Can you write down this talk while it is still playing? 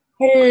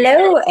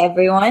Hello,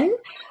 everyone.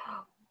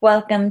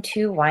 Welcome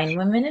to Wine,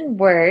 Women, and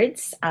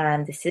Words.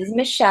 This is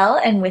Michelle,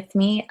 and with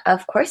me,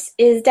 of course,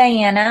 is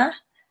Diana.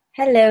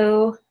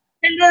 Hello.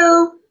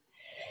 Hello.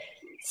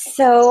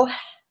 So,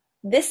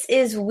 this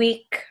is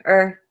week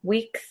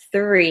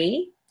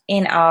 3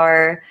 in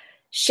our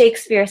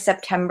Shakespeare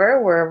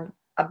September. We're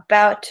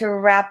about to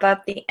wrap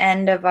up the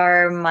end of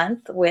our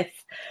month with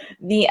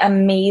the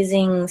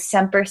amazing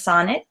Semper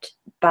Sonnet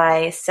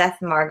by Seth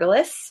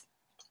Margolis.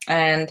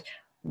 And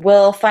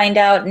we'll find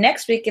out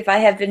next week if I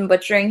have been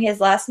butchering his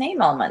last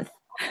name all month.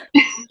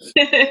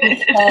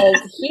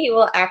 Because he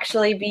will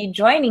actually be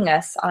joining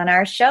us on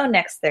our show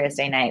next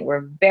Thursday night.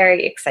 We're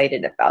very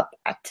excited about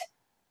that.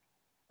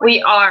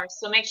 We are.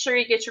 So make sure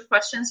you get your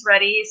questions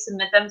ready,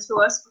 submit them to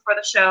us before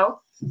the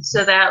show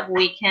so that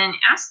we can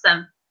ask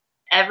them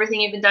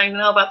everything you've been dying to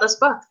know about this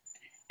book.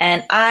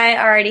 And I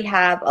already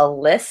have a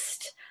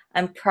list.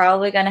 I'm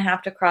probably going to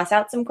have to cross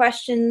out some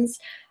questions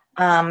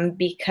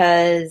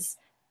because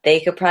they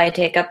could probably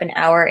take up an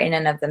hour in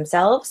and of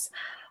themselves.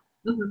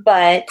 Mm-hmm.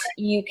 But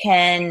you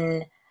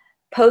can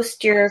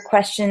post your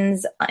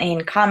questions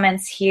in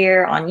comments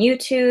here on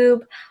YouTube.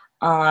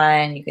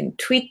 You can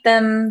tweet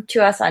them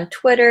to us on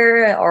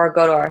Twitter or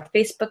go to our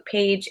Facebook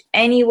page.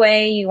 Any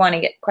way you want to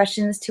get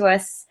questions to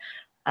us,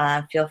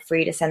 feel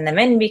free to send them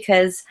in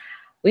because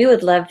we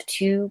would love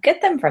to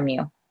get them from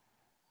you.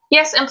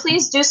 Yes, and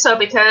please do so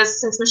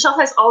because since Michelle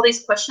has all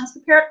these questions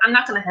prepared, I'm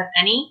not going to have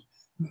any.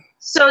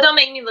 So don't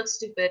make me look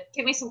stupid.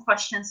 Give me some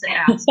questions to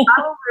ask.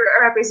 I'll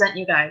represent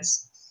you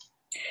guys.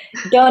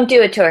 Don't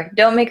do it to her.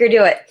 Don't make her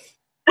do it.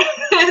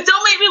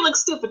 Don't make me look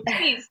stupid,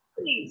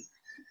 please.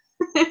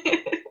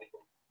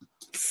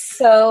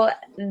 So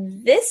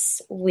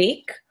this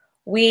week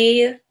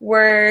we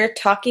were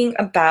talking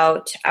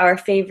about our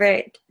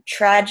favorite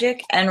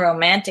tragic and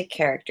romantic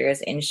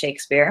characters in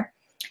Shakespeare.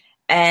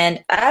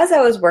 And as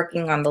I was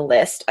working on the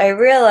list, I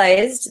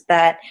realized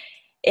that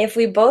if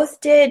we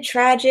both did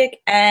tragic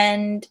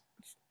and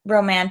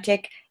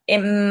romantic, it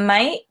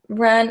might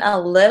run a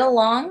little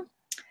long.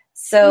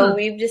 So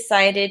we've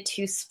decided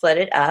to split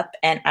it up,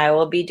 and I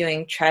will be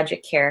doing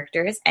tragic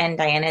characters, and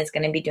Diana is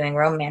going to be doing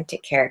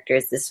romantic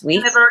characters this week.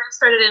 And I've already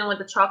started in with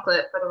the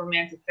chocolate for the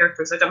romantic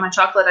characters. I got my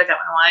chocolate, I got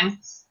my wine.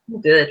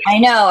 Good. I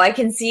know. I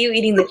can see you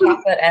eating the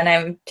chocolate, and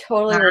I'm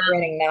totally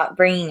regretting not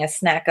bringing a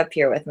snack up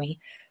here with me.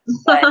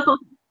 But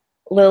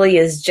Lily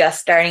is just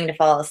starting to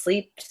fall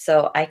asleep,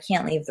 so I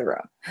can't leave the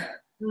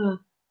room.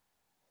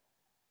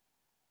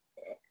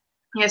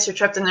 Yes, you're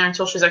trapped in there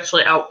until she's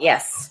actually out.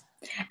 Yes.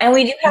 And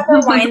we do have our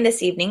wine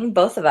this evening,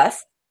 both of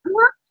us.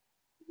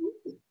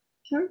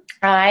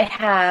 I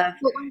have,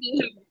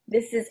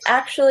 this is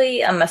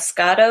actually a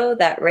Moscato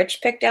that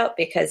Rich picked out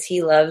because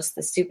he loves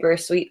the super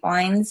sweet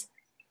wines.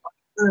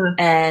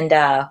 And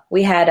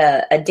we had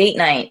a date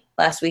night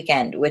last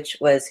weekend, which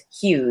was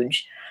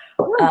huge.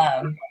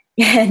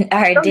 And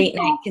our date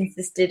night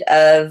consisted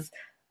of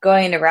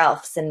going to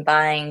Ralph's and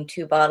buying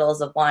 2 bottles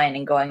of wine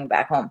and going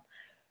back home.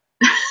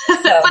 So,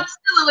 but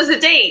still, it was a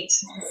date.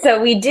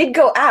 So we did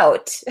go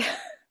out.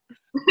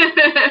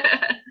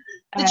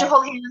 Did you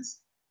hold hands?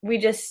 We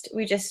just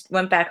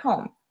went back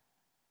home.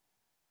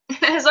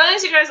 As long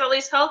as you guys at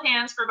least held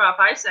hands for about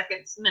 5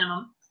 seconds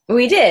minimum.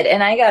 We did,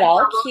 and I got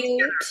all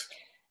cute.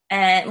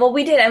 And well,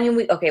 we did. I mean,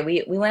 we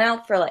went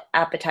out for like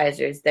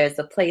appetizers. There's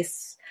a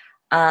place.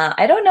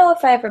 I don't know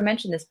if I ever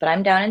mentioned this, but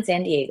I'm down in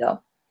San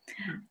Diego,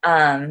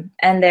 and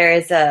there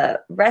is a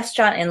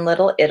restaurant in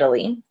Little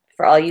Italy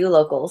for all you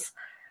locals.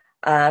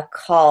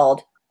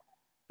 Called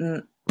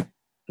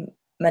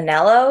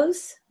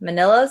Manilo's.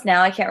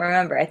 Now I can't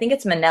remember. I think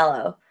it's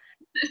Manello.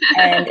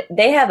 And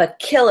they have a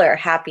killer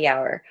happy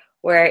hour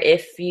where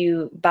if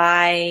you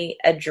buy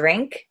a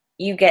drink,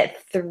 you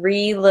get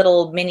 3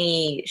 little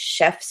mini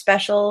chef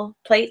special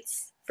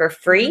plates for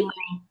free.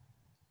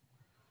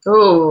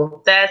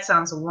 Oh, that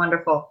sounds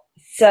wonderful.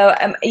 So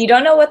you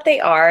don't know what they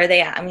are.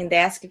 They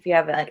ask if you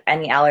have like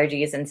any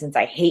allergies, and since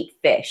I hate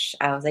fish,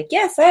 I was like,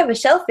 yes, I have a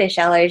shellfish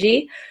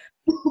allergy.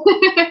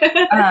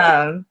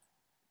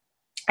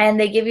 And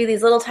they give you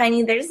these little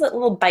tiny, they're just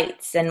little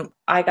bites, and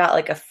I got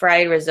like a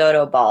fried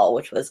risotto ball,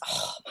 which was,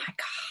 oh my god,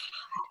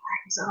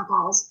 fried risotto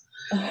balls.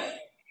 Those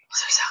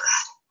are so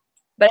good.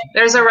 But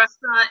there's a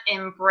restaurant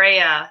in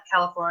Brea,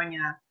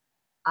 California.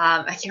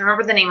 I can't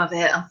remember the name of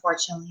it,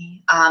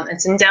 unfortunately.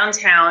 It's in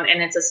downtown,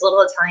 and it's this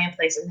little Italian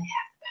place, and they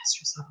have the best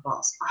risotto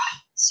balls. Oh,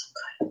 it's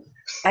so good.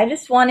 I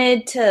just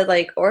wanted to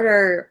like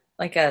order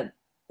like a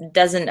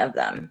dozen of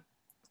them.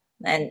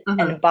 And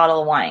a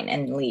bottle of wine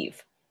and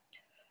leave.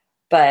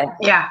 But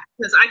yeah,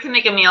 because I can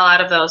make a meal out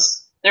of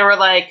those. There were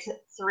like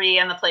 3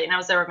 on the plate, and I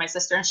was there with my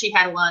sister, and she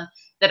had one.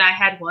 Then I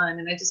had one,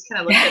 and I just kind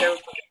of looked at her.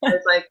 I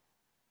was like,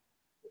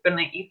 "You're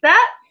gonna eat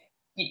that?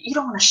 You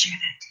don't want to share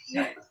that, do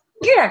you?"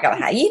 You're not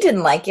gonna. You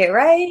didn't like it,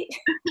 right?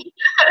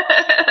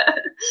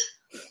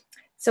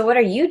 So, what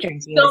are you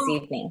drinking this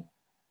evening?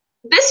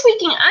 This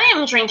weekend, I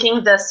am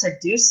drinking The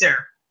Seducer.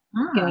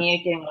 Give me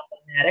a game of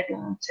Fanatic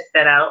and check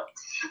that out.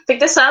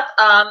 Pick this up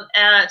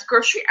at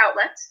grocery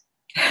outlet.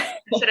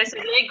 Should I say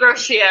a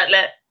grocery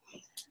outlet?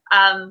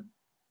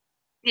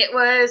 It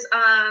was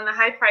on a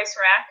high price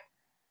rack,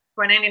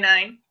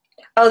 $4.99.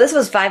 Oh, this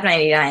was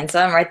 $5.99,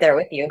 so I'm right there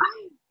with you.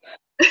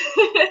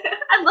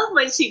 I love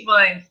my cheap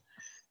wines.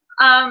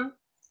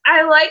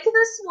 I like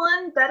this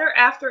one better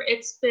after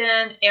it's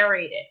been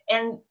aerated,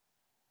 and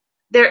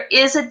there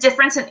is a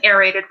difference in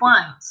aerated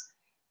wines.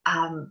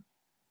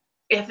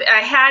 If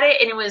I had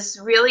it and it was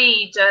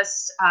really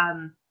just,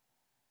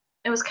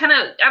 it was kind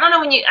of, I don't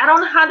know I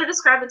don't know how to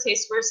describe the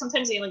taste. Where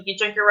sometimes you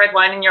drink your red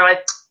wine and you're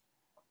like,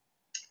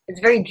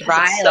 it's very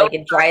dry, it's so like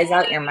it dries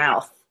out your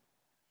mouth.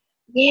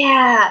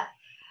 Yeah.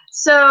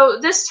 So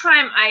this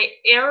time I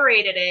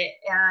aerated it,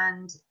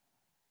 and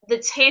the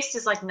taste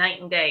is like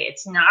night and day.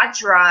 It's not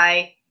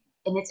dry,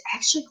 and it's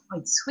actually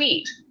quite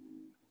sweet.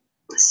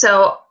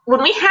 So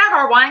when we have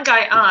our wine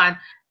guy on,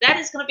 that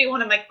is going to be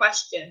one of my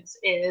questions: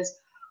 is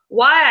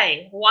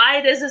why?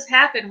 Why does this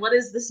happen? What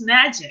is this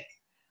magic?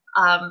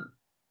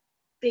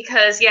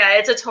 Because yeah,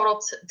 it's a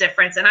total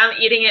difference. And I'm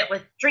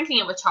drinking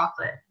it with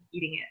chocolate.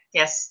 Eating it.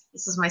 Yes,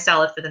 this is my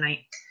salad for the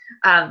night.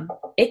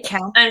 It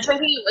counts. I'm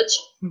drinking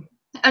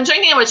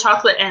it with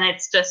chocolate, and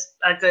it's just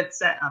a good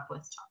setup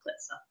with chocolate.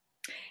 So.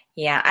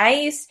 Yeah,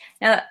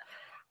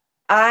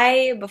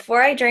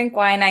 before I drank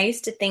wine, I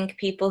used to think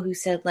people who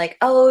said like,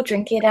 "Oh,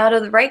 drink it out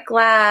of the right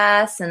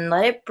glass and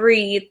let it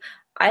breathe."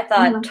 I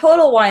thought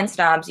total wine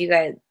snobs. You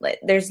guys,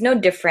 there's no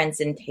difference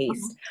in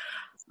taste,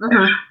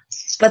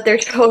 but there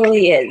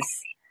totally is.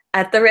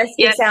 At the risk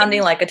of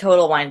sounding like a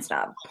total wine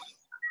snob.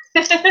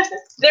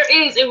 There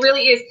is. It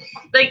really is.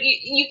 Like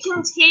you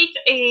can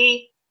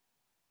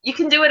you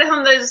can do it at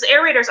home. Those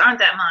aerators aren't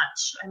that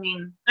much. I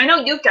mean, I know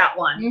you've got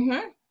one.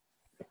 Mm-hmm.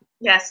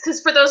 Yes,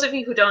 because for those of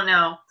you who don't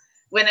know,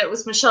 when it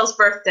was Michelle's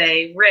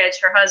birthday, Rich,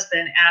 her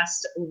husband,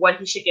 asked what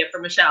he should get for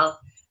Michelle.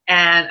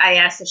 And I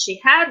asked if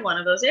she had one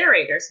of those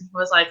aerators. And he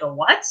was like, "A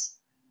what?"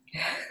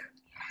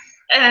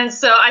 And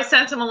so I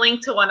sent him a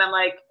link to one. I'm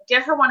like,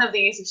 get her one of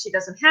these if she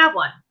doesn't have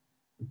one.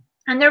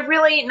 And they're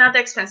really not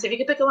that expensive. You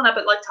can pick one up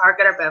at like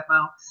Target or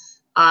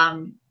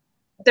Bevmo.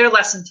 They're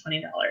less than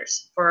 $20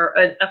 for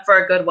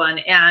a good one.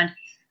 And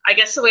I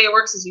guess the way it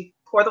works is you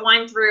pour the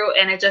wine through,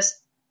 and it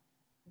just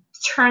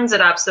turns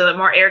it up so that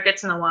more air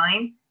gets in the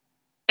wine.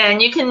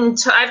 And you can,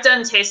 I've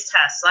done taste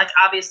tests, like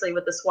obviously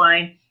with this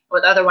wine,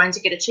 with other wines,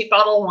 you get a cheap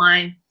bottle of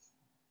wine,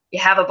 you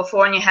have it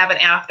before and you have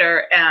it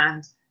after,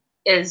 and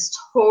is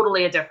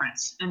totally a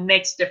difference and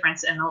makes a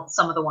difference in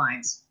some of the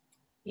wines.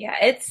 Yeah,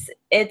 it's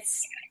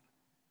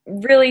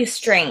really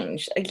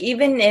strange. Like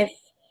even if,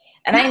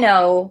 and I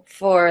know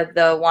for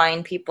the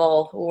wine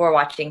people who are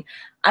watching,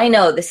 I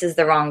know this is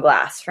the wrong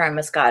glass for a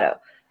Moscato,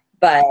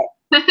 but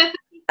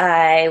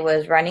I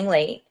was running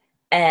late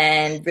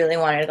and really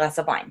wanted a glass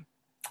of wine.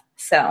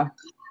 So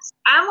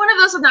I'm one of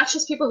those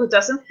obnoxious people who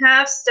doesn't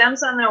have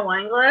stems on their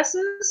wine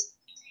glasses.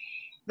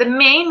 The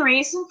main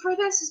reason for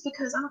this is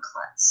because I'm a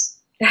klutz.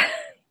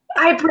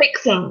 I break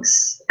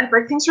things. I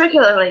break things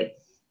regularly.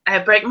 I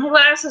break my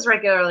glasses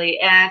regularly,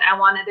 and I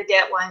wanted to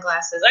get wine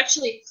glasses.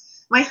 Actually,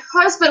 my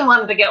husband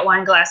wanted to get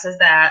wine glasses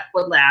that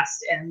would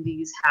last, and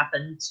these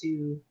happen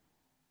to.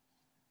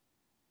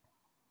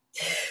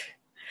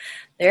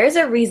 There is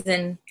a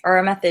reason or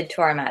a method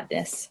to our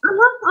madness.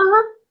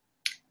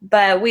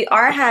 But we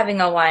are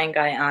having a wine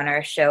guy on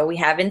our show. We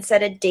haven't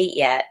set a date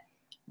yet,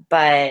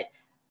 but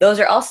those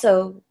are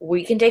also,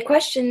 we can take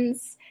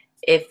questions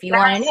if you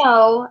want to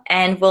know,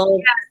 and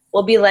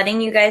we'll be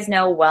letting you guys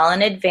know well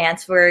in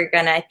advance.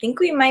 I think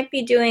we might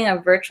be doing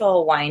a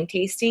virtual wine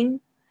tasting.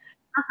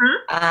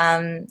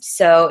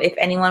 So if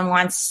anyone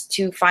wants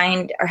to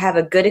find or have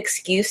a good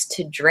excuse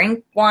to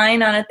drink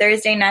wine on a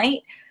Thursday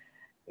night,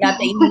 not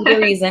that you need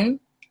a reason,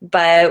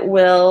 but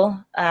we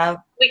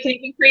can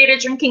even create a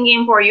drinking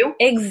game for you.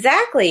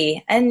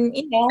 Exactly. And,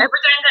 every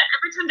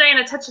time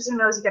Diana touches her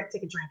nose, you got to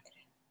take a drink.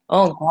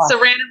 Oh, God. So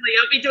randomly,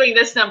 I'll be doing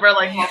this number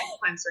like multiple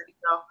times already.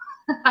 So.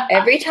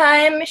 Every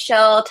time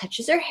Michelle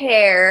touches her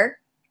hair,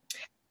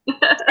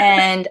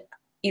 and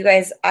you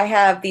guys, I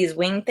have these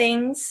wing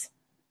things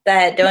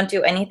that don't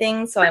do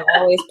anything, so I'm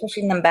always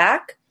pushing them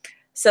back.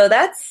 So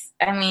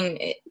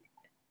it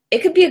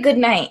could be a good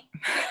night.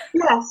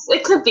 Yes,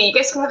 it could be. You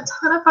guys can have a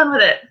ton of fun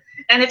with it.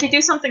 And if you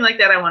do something like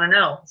that, I want to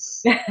know.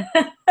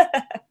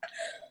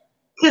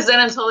 Because then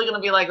I'm totally going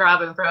to be like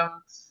Robin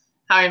from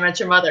How I Met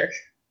Your Mother.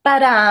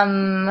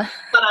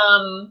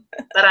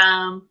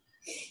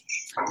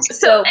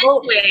 So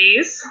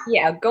anyways.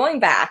 Yeah, going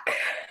back.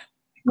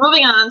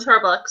 Moving on to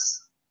our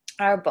books.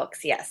 Our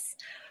books, yes.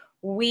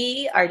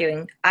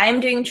 I'm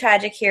doing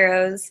tragic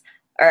heroes,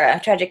 or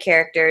tragic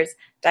characters.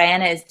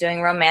 Diana is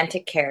doing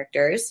romantic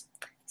characters.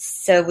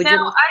 So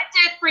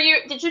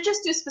did you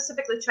just do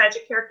specifically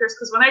tragic characters?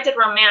 Because when I did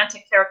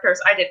romantic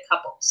characters, I did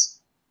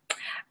couples.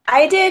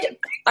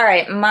 All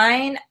right,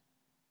 mine,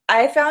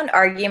 I found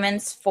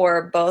arguments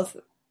for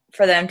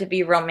them to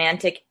be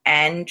romantic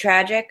and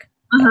tragic.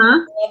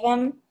 All of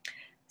them.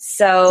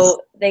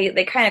 So they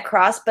kind of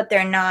cross, but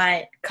they're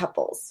not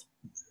couples.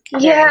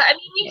 Yeah, I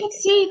mean, you can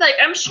see, like,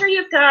 I'm sure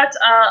you've got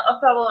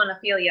Othello and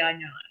Ophelia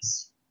on your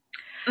list.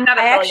 Not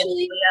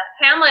Ophelia,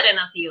 Hamlet and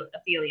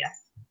Ophelia.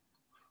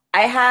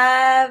 I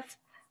have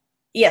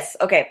Yes,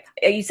 okay.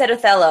 You said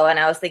Othello, and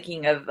I was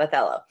thinking of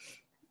Othello.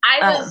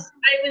 I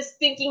was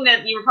thinking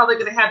that you were probably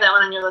going to have that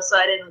one on your list, so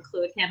I didn't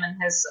include him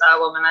and his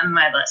woman on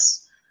my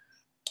list.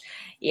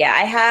 Yeah,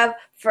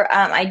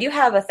 I do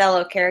have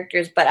Othello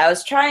characters, but I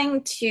was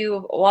trying to,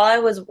 while I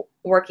was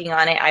working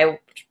on it, I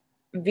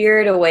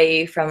veered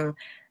away from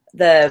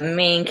the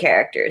main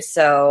characters.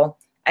 So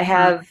I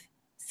have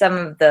some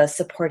of the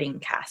supporting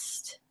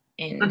cast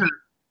in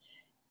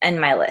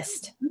my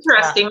list.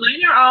 Interesting.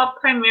 Mine are all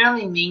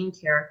primarily main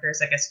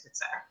characters, I guess you could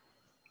say.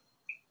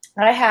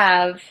 I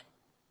have,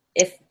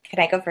 can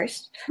I go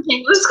first?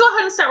 Okay, let's go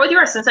ahead and start with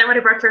yours since I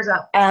already brought yours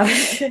up. I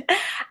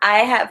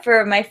have,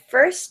 for my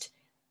first,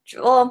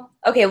 well,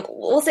 okay,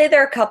 we'll say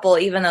they're a couple,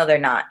 even though they're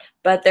not,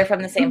 but they're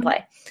from the same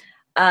play.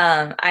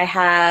 I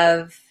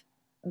have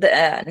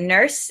the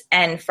nurse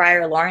and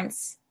Friar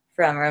Lawrence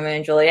from Romeo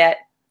and Juliet.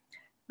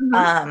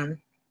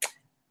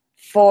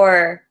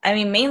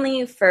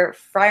 Mainly for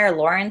Friar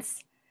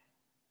Lawrence,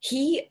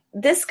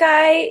 this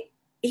guy,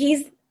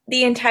 he's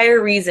the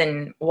entire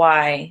reason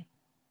why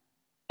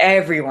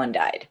everyone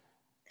died,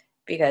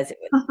 because it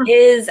was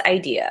his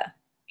idea.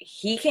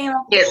 He came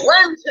up with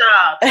one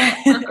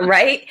job,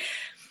 right?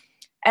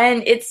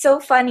 And it's so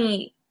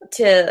funny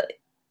to,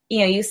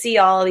 you see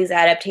all these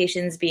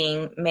adaptations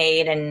being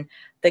made and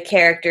the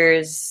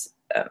characters,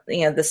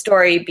 the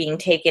story being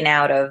taken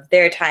out of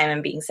their time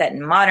and being set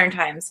in modern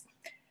times.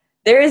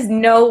 There is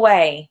no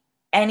way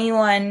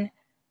anyone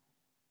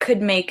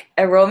could make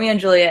a Romeo and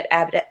Juliet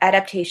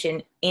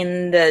adaptation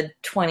in the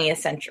 20th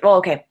century. Well,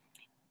 okay,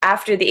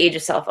 after the age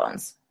of cell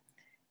phones,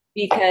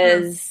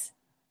 because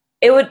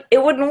it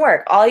wouldn't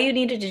work. All you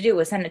needed to do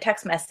was send a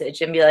text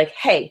message and be like,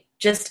 "Hey,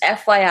 just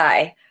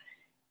FYI,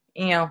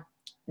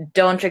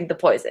 don't drink the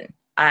poison.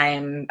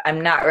 I'm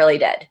not really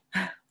dead.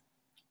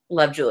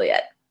 Love,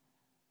 Juliet."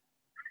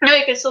 No,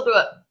 you can still do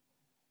it.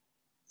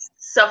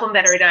 Cell phone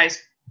battery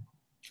dies.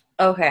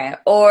 Okay,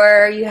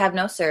 or you have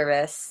no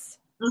service.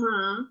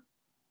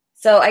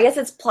 So I guess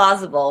it's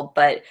plausible,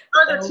 but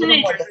they're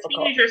teenagers.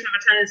 Teenagers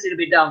have a tendency to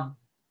be dumb.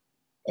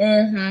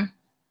 And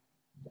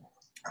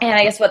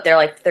I guess they're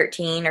like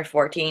 13 or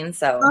 14,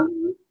 so.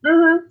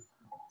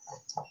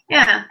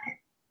 Yeah.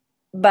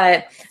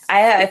 But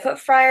I put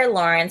Friar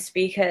Lawrence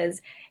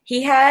because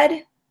he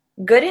had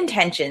good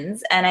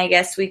intentions, and I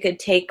guess we could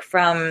take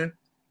from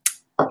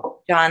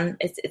John,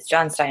 it's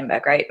John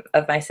Steinbeck, right,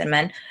 of Mice and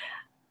Men.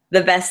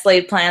 The best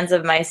laid plans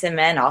of mice and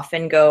men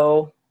often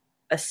go,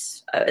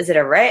 is it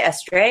astray? I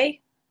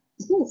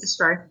think it's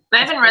astray. I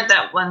haven't read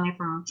that one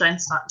from John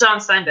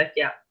Steinbeck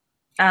yet.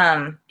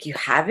 You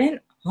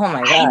haven't? Oh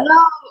my god.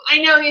 I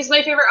know. He's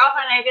my favorite author,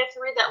 and I get to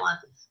read that one.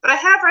 But I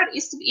have read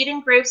East of Eden,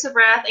 Grapes of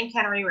Wrath, and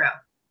Cannery Row.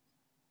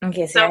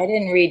 Okay, so I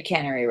didn't read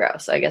Cannery Row,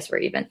 so I guess we're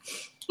even.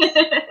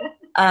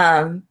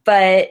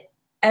 But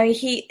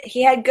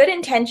he had good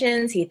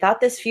intentions. He thought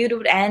this feud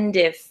would end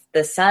if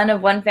the son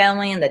of one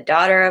family and the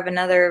daughter of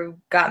another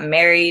got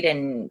married,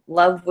 and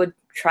love would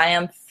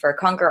triumph or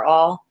conquer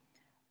all.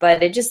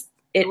 But it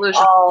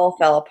all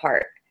fell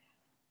apart.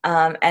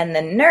 And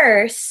the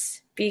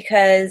nurse,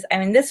 because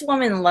this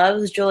woman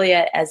loves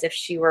Juliet as if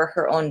she were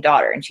her own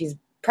daughter, and she's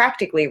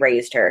practically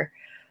raised her.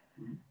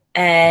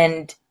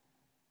 And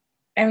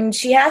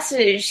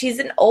she's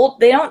an old,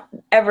 they don't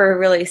ever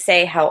really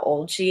say how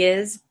old she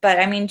is, but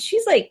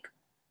she's like,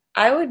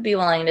 I would be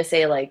willing to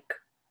say like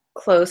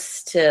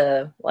close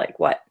to like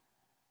what,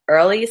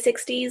 early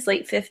 60s,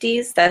 late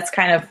 50s. That's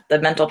kind of the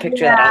mental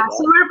picture that I get.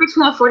 Somewhere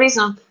between the 40s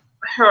and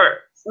her.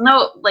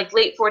 No, like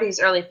late 40s,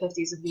 early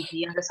 50s would be the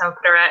youngest I would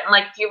put her at. And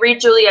like if you read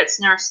Juliet's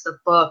Nurse, the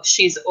book,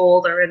 she's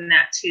older in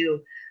that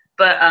too.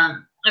 But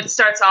it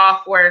starts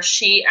off where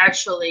she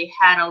actually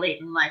had a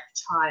late in life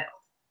child.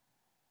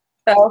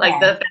 Okay. Like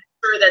the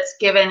backstory that's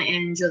given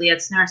in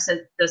Juliet's Nurse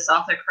that this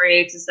author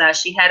creates is that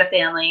she had a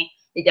family,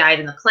 they died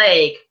in the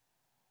plague,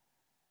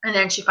 and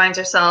then she finds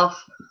herself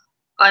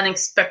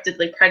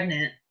unexpectedly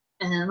pregnant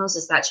and then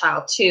loses that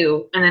child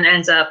too, and then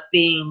ends up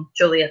being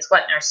Juliet's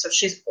wet nurse. So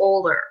she's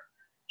older.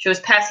 She was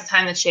past the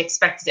time that she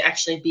expected to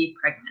actually be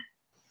pregnant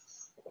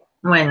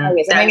when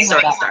that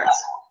story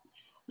starts.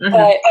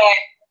 But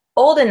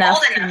old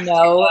enough to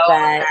know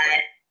that.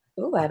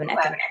 Ooh, I have an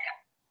echo.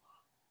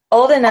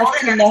 Old enough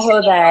to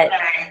know that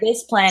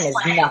this plan is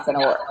not going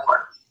to work.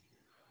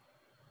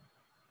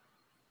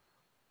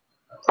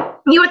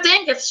 You would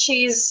think if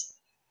she's...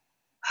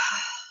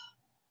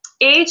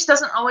 Age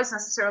doesn't always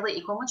necessarily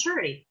equal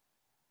maturity.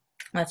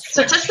 That's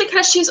true. So just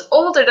because she's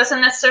older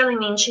doesn't necessarily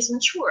mean she's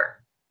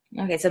mature.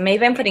 Okay, so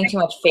maybe I'm putting too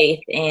much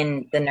faith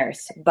in the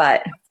nurse,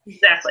 but...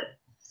 Exactly.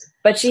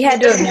 But she had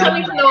to have known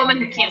coming from the woman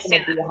who can't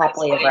stand the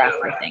happily ever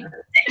after thing.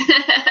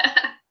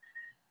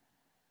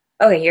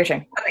 Okay, your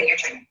turn.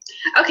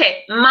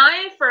 Okay,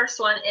 my first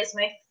one is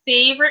my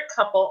favorite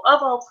couple of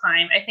all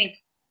time, I think,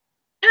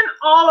 in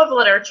all of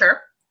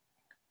literature.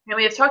 And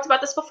we have talked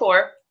about this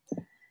before,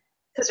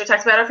 because we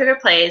talked about our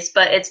favorite plays,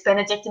 but it's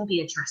Benedict and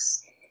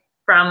Beatrice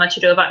from Much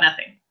Ado About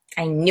Nothing.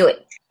 I knew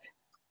it.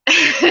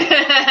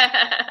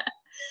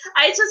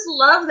 I just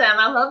love them.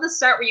 I love the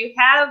start where you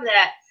have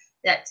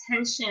that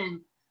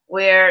tension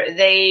where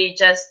they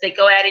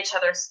go at each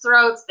other's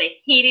throats, they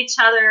hate each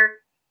other,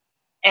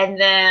 and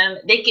then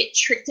they get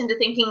tricked into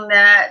thinking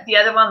that the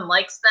other one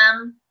likes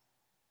them,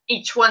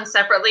 each one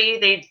separately.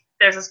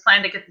 There's this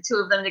plan to get the two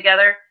of them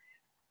together,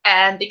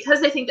 and because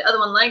they think the other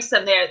one likes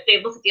them,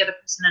 they look at the other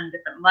person in a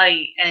different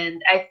light.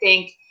 And I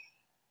think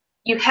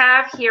you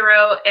have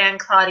Hero and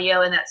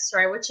Claudio in that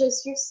story, which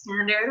is your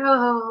standard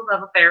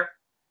love affair.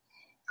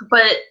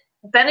 But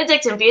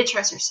Benedict and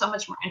Beatrice are so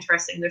much more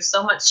interesting. There's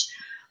so much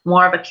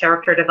more of a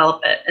character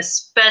development,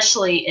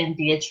 especially in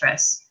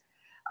Beatrice.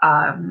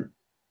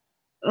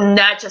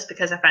 Not just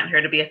because I find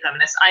her to be a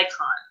feminist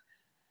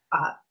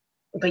icon,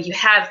 but you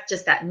have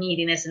just that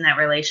neediness in that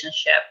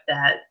relationship,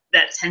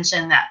 that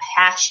tension, that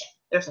passion.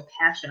 There's a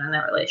passion in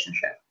that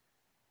relationship.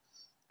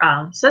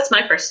 So that's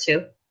my first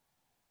two.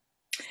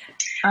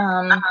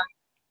 I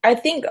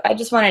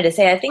just wanted to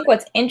say, I think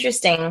what's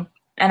interesting,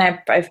 and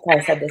I've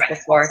probably said this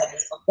before,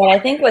 but I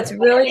think what's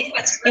really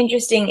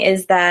interesting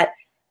is that,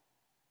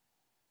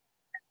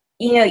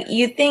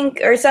 you think,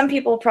 or some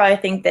people probably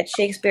think that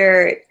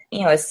Shakespeare,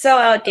 is so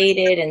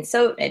outdated and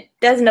so it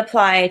doesn't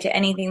apply to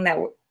anything that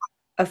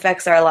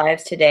affects our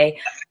lives today.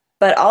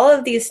 But all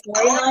of these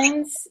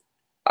storylines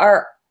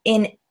are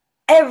in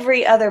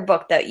every other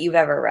book that you've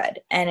ever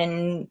read, and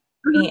in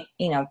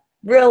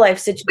real life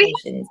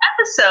situations.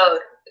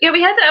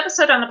 We had the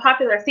episode on the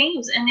popular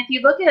themes, and if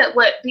you look at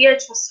what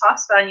Beatrice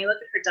talks about and you look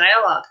at her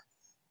dialogue,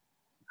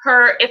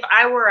 her "if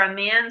I were a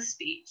man"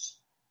 speech,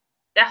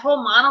 that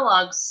whole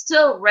monologue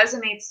still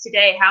resonates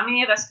today. How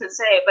many of us could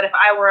say, but if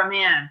I were a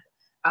man,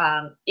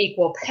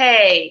 equal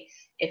pay,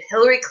 if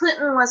Hillary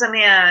Clinton was a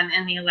man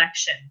in the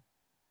election,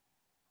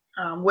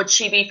 would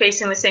she be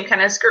facing the same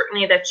kind of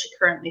scrutiny that she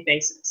currently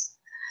faces?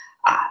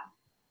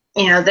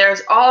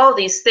 There's all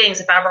these things.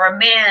 If I were a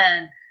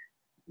man,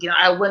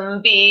 I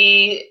wouldn't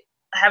be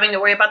having to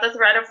worry about the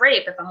threat of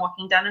rape if I'm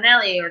walking down an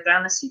alley or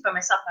down the street by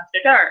myself after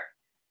dark.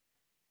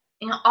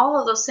 All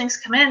of those things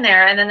come in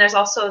there. And then there's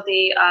also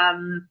the,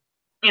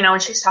 when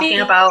she's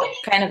talking about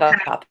kind of a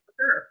pop.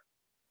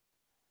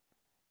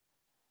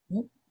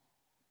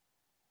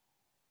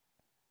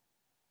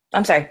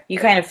 I'm sorry, you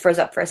kind of froze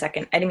up for a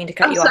second. I didn't mean to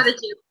cut you off. So did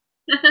you.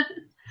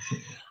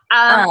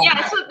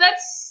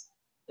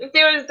 So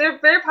they're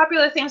very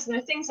popular themes, and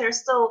they're things that are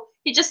still,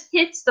 he just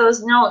hits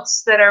those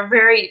notes that are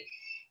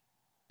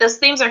those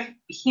themes are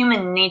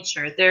human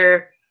nature.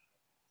 They're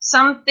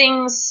some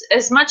things,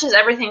 as much as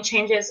everything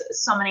changes,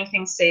 so many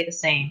things stay the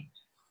same.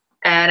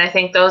 And I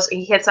think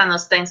he hits on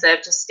those things that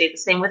have just stayed the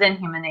same within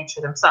human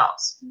nature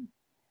themselves.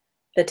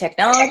 The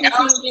technology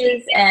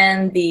changes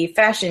and the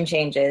fashion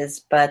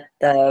changes, but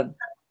the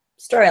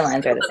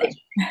storylines are the same.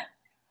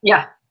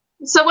 Yeah.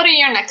 So what are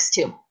your next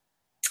two?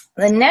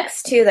 The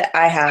next two that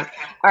I have,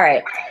 all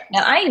right.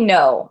 Now I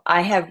know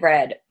I have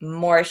read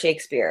more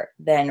Shakespeare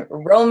than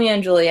Romeo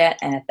and Juliet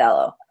and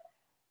Othello.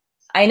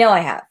 I know I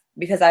have,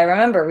 because I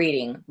remember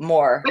reading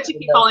more. But you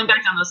keep falling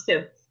back on those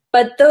two.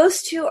 But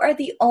those two are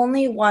the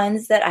only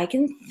ones that I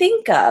can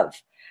think of.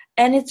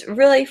 And it's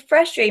really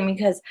frustrating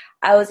because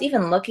I was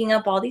even looking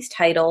up all these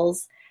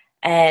titles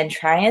and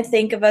trying to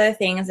think of other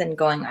things and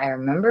going, I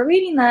remember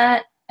reading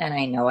that, and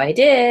I know I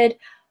did,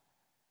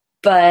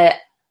 but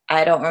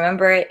I don't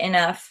remember it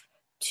enough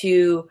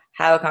to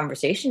have a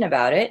conversation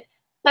about it.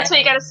 That's why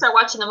you got to start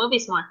watching the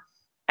movies more.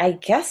 I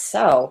guess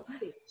so.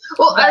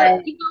 Well,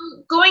 I'll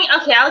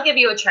give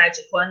you a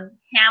tragic one.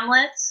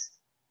 Hamlet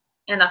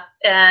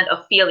and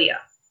Ophelia.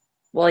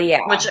 Well,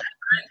 yeah. Which I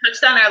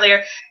touched on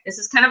earlier. This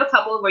is kind of a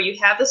couple where you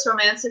have this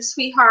romance of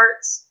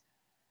sweethearts,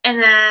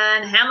 and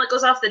then Hamlet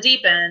goes off the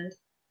deep end,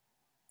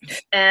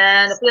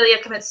 and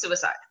Ophelia commits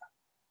suicide.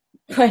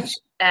 Which,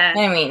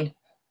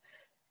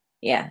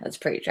 yeah, that's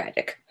pretty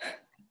tragic.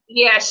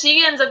 Yeah,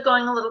 she ends up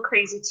going a little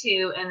crazy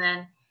too, and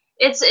then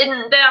it's in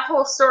that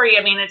whole story.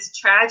 It's a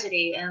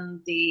tragedy,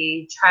 and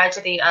the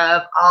tragedy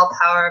of all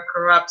power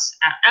corrupts.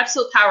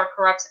 Absolute power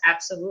corrupts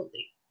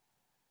absolutely.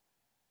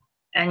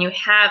 And you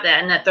have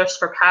that, and that thirst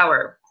for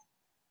power.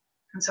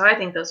 And so I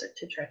think those are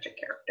two tragic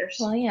characters.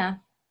 Well, yeah,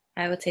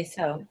 I would say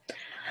so.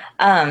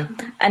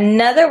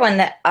 Another one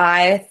that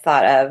I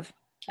thought of,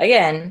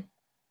 again,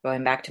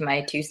 going back to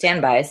my two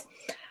standbys,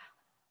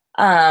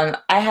 I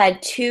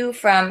had two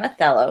from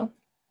Othello.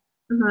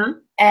 Mm-hmm.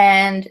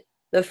 And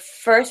the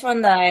first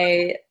one that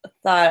I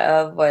thought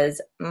of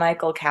was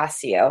Michael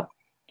Cassio,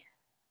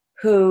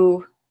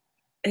 who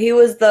he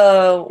was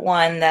the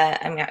one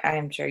that,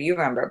 I'm sure you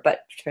remember,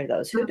 but for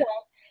those who don't,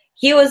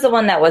 he was the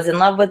one that was in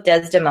love with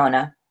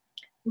Desdemona,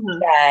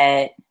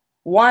 that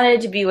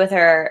wanted to be with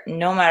her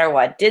no matter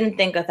what, didn't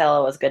think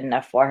Othello was good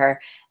enough for her,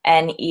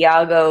 and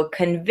Iago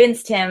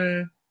convinced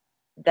him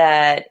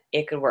that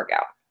it could work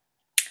out,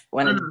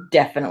 when it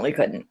definitely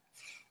couldn't.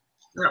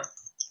 No.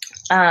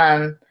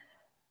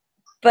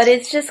 But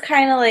it's just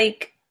kind of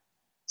like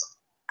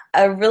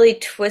a really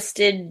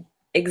twisted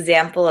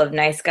example of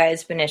nice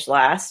guys finish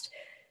last.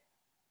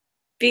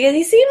 Because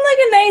he seemed like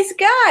a nice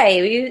guy.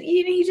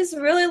 He just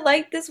really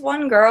liked this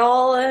one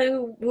girl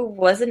who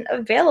wasn't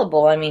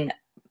available.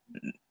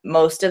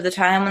 most of the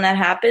time when that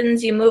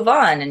happens, you move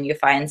on and you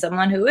find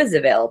someone who is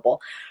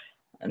available.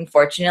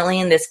 Unfortunately,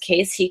 in this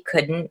case, he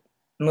couldn't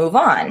move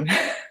on.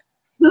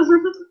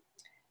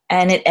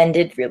 And it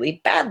ended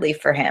really badly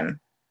for him.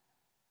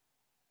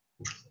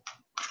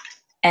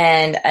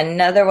 And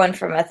another one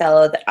from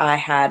Othello that I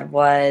had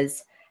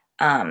was,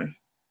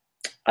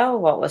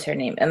 what was her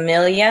name?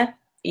 Emilia,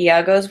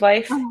 Iago's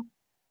wife.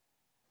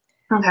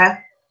 Okay.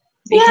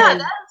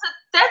 Because,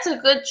 that's a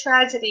good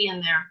tragedy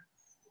in there.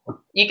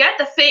 You got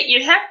the faith.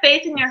 You have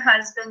faith in your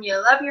husband. You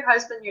love your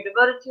husband. You're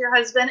devoted to your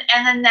husband,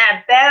 and then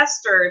that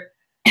bastard,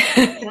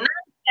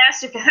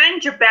 bastard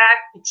behind your back,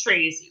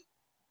 betrays you.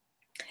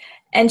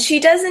 And she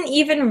doesn't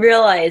even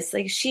realize,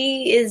 like,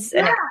 she is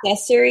an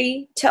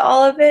accessory to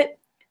all of it,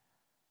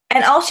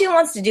 and all she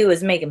wants to do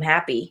is make him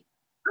happy.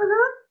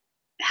 Mm-hmm.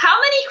 How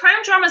many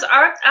crime dramas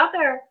are out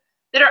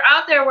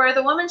there where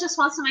the woman just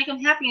wants to make him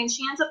happy and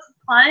she ends up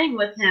complying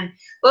with him,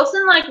 both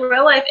in like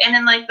real life and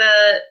in like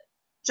the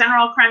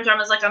general crime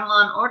dramas like on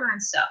Law and Order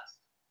and stuff,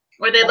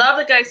 where they love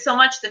the guy so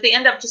much that they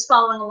end up just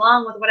following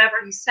along with whatever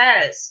he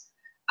says.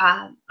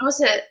 What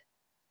was it?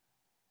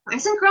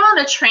 Isn't Girl on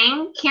a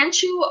Train? Can't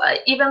you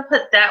even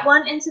put that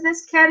one into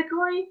this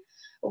category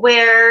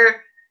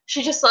where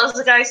she just loves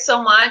the guy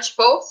so much,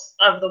 both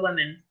of the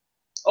women,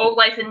 old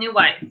wife and new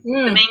wife,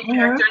 the main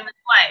character and the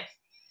new wife.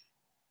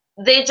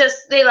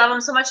 They love him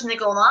so much and they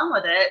go along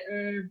with it.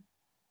 And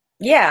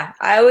yeah,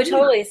 I would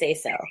totally say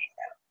so.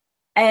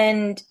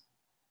 And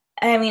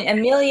I mean,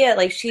 Emilia,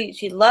 like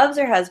she loves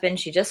her husband.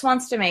 She just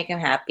wants to make him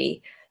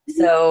happy.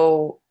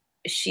 So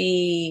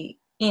she,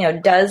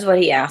 does what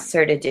he asks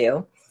her to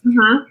do.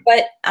 Mm-hmm.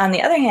 But on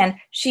the other hand,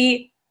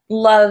 she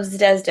loves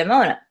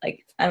Desdemona.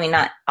 Like, I mean,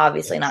 not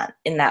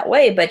in that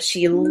way, but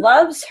she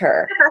loves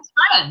her. They're best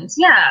friends,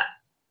 yeah.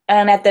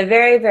 And at the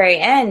very, very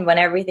end, when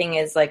everything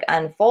is like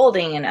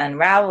unfolding and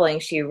unraveling,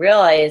 she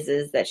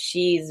realizes that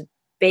she's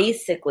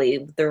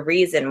basically the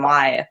reason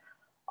why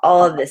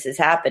all of this is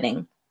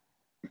happening.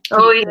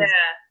 Oh, yeah.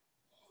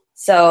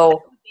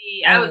 So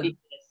I would be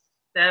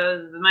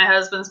pissed. My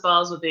husband's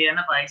balls would be in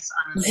a vice.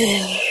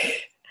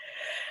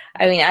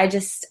 I mean,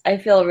 I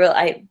feel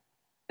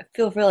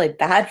really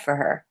bad for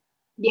her.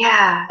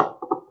 Yeah.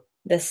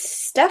 The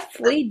stuff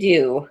we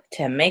do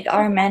to make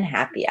our men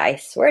happy, I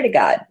swear to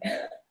God.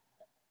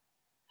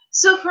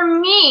 So for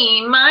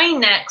me, my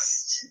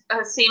next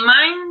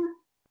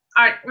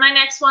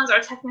ones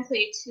are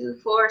technically 2,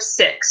 4,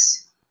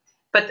 6,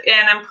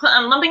 and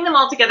I'm lumping them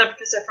all together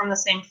because they're from the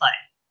same play.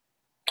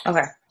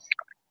 Okay.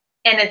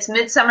 And it's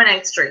Midsummer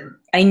Night's Dream.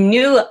 I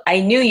knew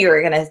you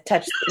were gonna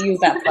use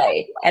that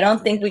play. I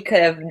don't think we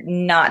could have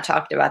not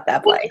talked about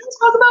that play. We can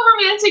talk about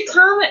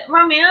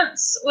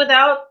romance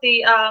without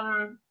the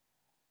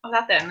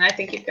without that. And I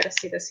think you've got to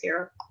see this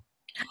here.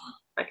 If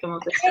I can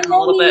move this down a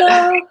little bit.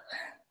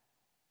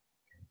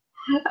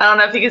 I don't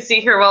know if you can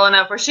see her well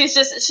enough, where she's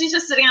just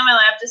sitting on my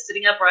lap, just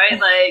sitting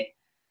upright, like,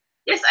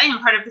 yes, I am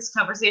part of this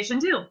conversation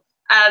too.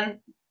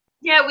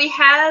 Yeah, we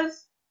have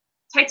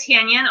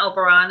Titania and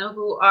Oberon,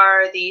 who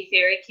are the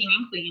fairy king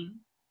and queen,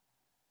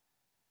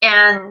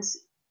 and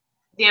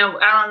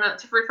I don't know,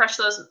 to refresh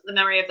the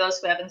memory of those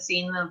who haven't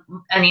seen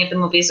any of the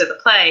movies or the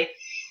play.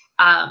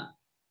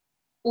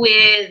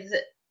 With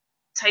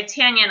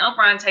Titania and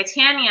Oberon,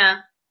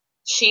 Titania,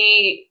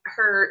 she's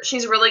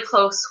really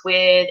close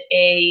with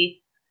a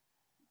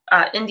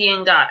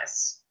Indian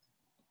goddess,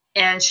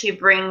 and she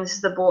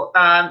brings the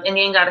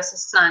Indian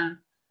goddess's son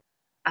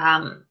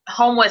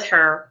home with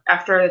her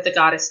after the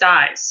goddess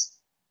dies,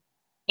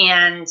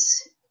 and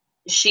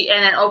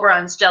then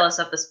Oberon's jealous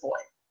of this boy,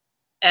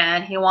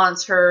 and he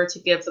wants her to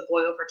give the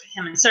boy over to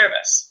him in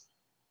service,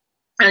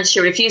 and she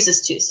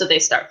refuses to, so they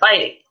start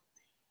fighting,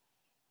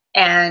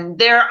 and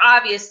they're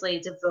obviously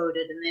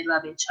devoted and they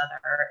love each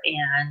other,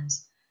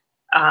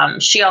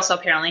 and she also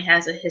apparently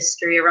has a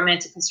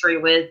romantic history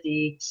with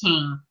the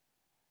king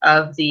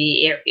of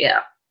the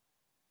area.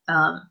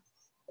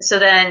 So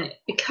then,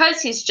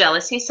 because he's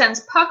jealous, he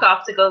sends Puck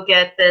off to go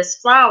get this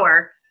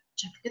flower,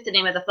 which I forget the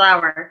name of the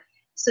flower,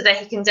 so that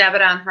he can dab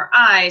it on her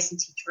eyes and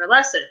teach her a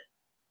lesson.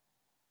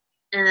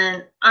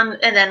 And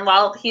then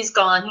while he's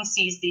gone, he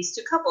sees these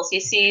two couples. He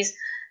sees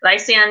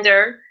Demetrius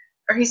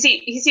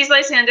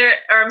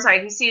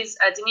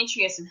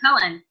and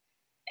Helen,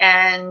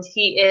 and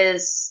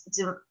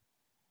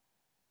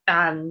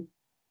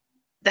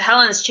the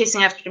Helen is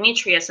chasing after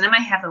Demetrius, and I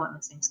might have the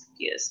women's names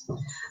confused.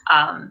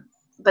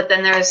 But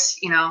then there's,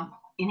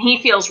 and he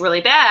feels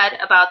really bad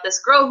about this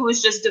girl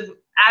who's just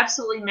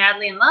absolutely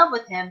madly in love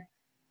with him,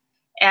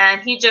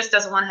 and he just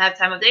doesn't want to have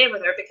time of day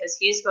with her because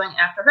he's going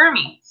after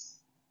Hermes.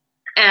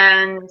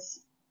 And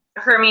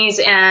Hermes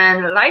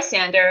and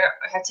Lysander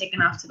have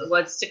taken off to the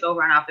woods to go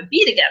run off and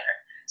be together.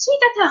 So you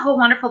got that whole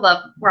wonderful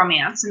love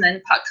romance, and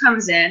then Puck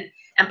comes in,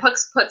 and Puck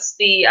puts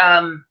the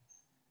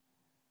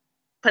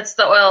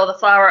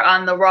flower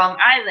on the wrong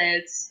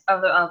eyelids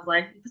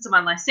puts them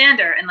on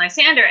Lysander, and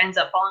Lysander ends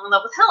up falling in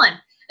love with Helen,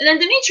 and then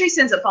Demetrius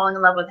ends up falling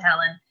in love with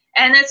Helen,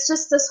 and it's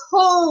just this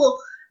whole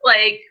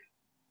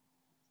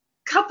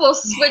couple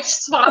switch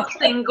swap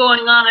thing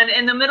going on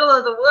in the middle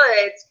of the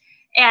woods,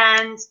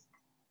 and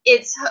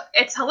it's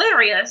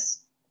hilarious.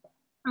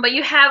 But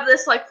you have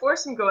this like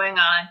foursome going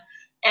on,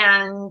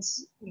 and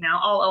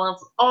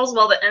all's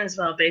well that ends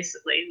well,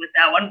 basically, with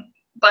that one.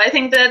 But I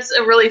think that's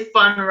a really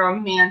fun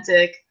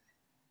romantic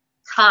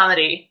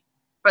comedy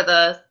for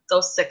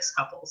those six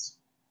couples.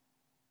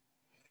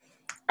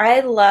 I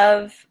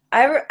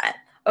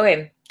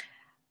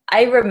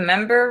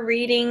remember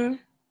reading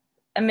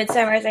A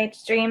Midsummer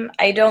Night's Dream.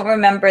 I don't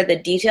remember the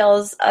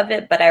details of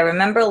it, but I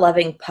remember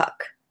loving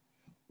Puck.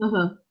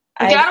 Mm-hmm.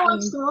 You gotta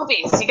watch the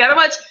movies. You gotta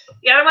watch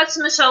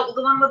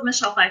the one with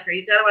Michelle Pfeiffer.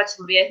 You gotta watch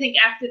the movie. I think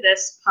after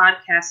this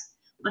podcast,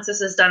 once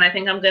this is done, I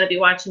think I'm gonna be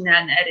watching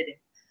that and editing.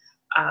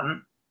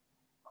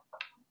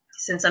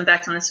 Since I'm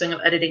back on the swing of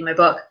editing my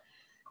book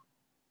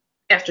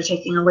after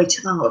taking a way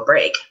too long of a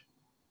break.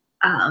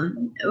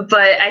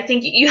 But I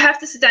think you have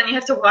to sit down. You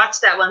have to watch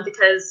that one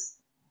because.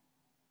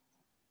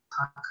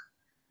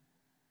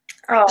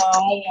 Oh,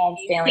 I love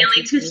Stanley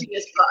Tucci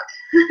is Puck.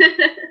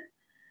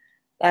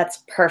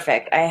 That's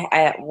perfect.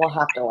 I will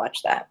have to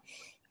watch that.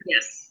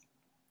 Yes.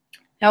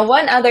 Now,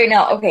 one other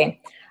note. Okay,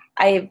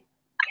 I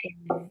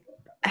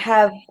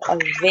have a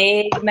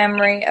vague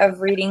memory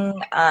of reading.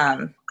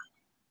 Wow,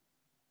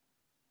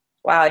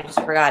 I just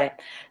forgot it.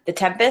 The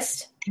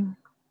Tempest.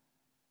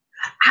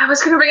 I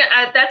was going to bring it.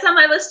 That's on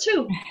my list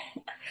too.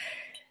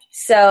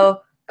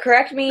 So,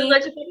 correct me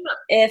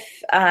if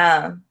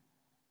I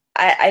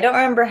don't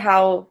remember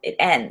how it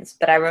ends,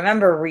 but I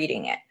remember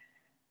reading it.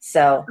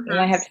 So you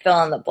might have to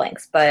fill in the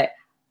blanks. But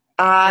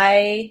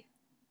I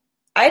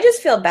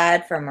just feel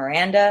bad for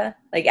Miranda,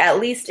 like at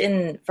least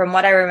from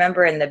what I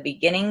remember in the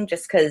beginning,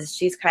 just because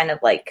she's kind of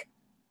like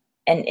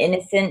an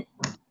innocent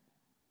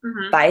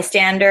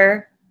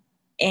bystander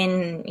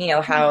in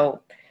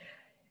how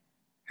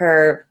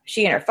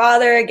she and her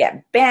father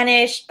get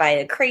banished by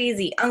a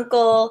crazy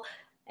uncle,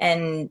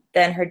 and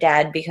then her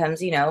dad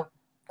becomes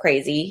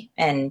crazy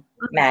and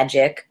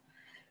magic.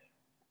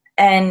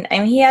 And I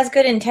mean, he has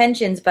good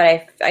intentions,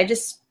 but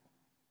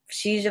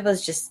she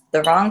was just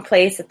the wrong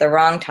place at the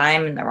wrong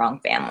time in the wrong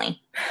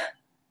family.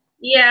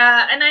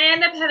 Yeah, and I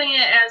end up having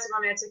it as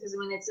romantic because, I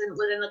mean, it's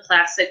within the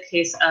classic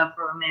case of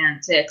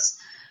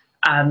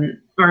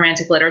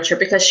romantic literature,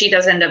 because she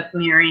does end up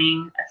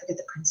marrying, I forget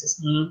the prince's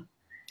name.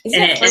 Is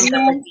it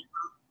Ferdinand?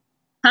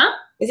 Huh?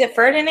 Is it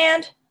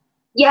Ferdinand?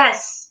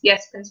 Yes,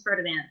 Prince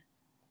Ferdinand.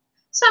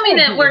 So, I mean,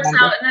 it works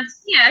out, and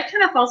it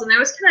kind of falls in there.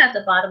 It was kind of at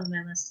the bottom of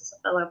my list as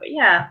a fellow, but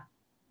yeah.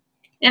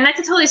 And I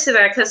could totally see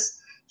that, because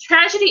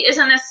tragedy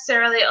isn't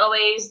necessarily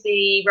always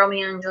the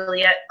Romeo and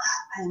Juliet,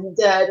 I'm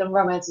dead and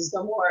romance is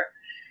no more.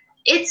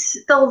 It's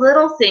the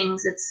little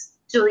things. It's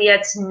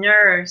Juliet's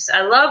nerves.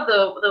 I love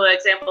the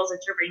examples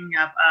that you're bringing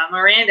up.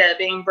 Miranda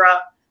being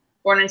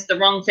born into the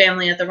wrong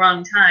family at the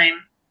wrong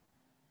time,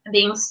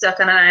 being stuck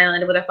on an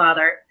island with her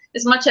father.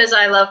 As much as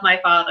I love my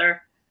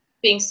father,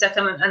 being stuck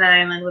on an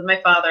island with my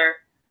father,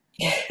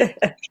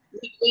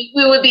 we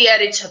would be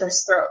at each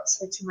other's throats.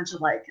 We're too much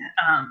alike.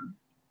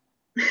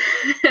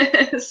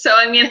 So,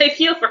 I mean, I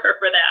feel for her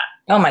for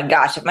that. Oh my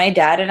gosh, if my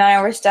dad and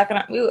I were stuck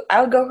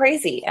I would go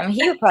crazy. I mean,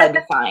 he would probably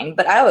be fine,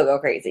 but I would go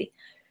crazy.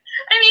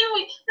 I mean,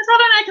 my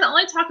father and I can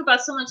only talk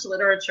about so much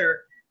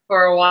literature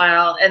for a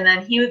while, and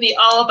then he would be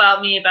all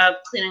about me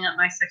about cleaning up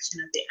my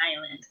section of the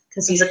island,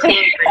 because he's a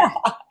cleaner.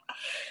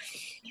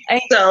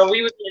 So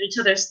we would be at each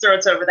other's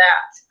throats over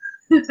that.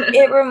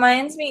 It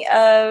reminds me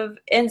of,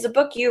 in the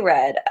book you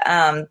read,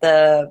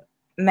 The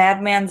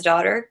Madman's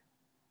Daughter.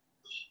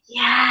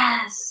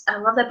 Yes, I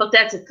love that book.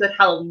 That's a good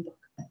Halloween book.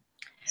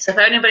 So if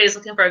anybody's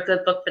looking for a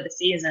good book for the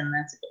season,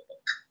 that's a good book.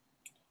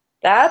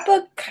 That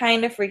book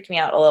kind of freaked me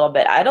out a little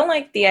bit. I don't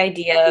like the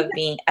idea of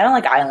I don't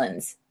like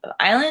islands.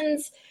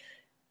 I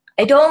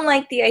don't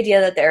like the idea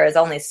that there is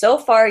only so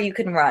far you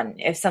can run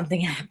if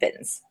something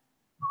happens.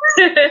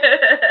 That's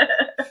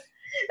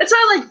why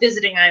I like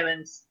visiting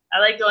islands. I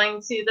like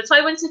that's why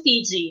I went to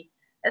Fiji.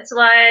 That's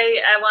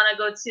why I want to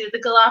go to the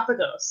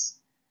Galapagos.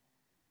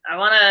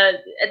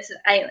 It's an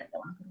island. I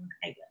want to go to an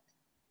island.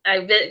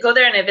 I go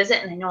there and I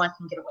visit, and I know I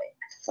can get away.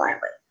 I can fly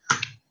away.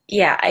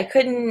 Yeah, I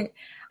couldn't.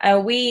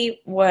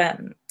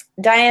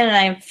 Diane and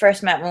I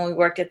first met when we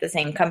worked at the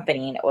same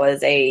company, and it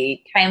was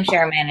a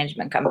timeshare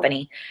management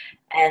company,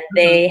 and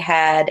they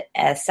had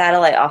a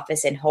satellite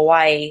office in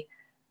Hawaii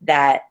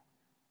that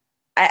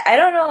I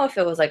don't know if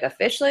it was like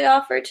officially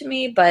offered to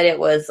me, but it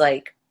was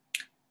like,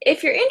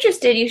 if you're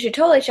interested, you should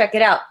totally check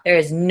it out. There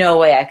is no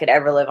way I could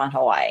ever live on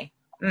Hawaii.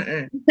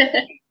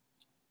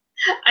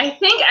 I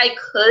think I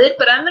could,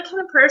 but I'm the kind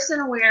of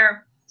person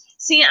where,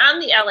 I'm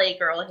the LA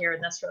girl here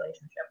in this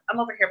relationship. I'm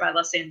over here by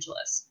Los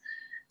Angeles.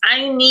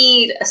 I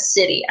need a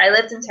city. I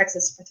lived in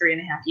Texas for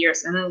 3.5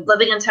 years, and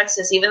living in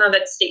Texas, even though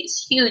that state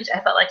is huge, I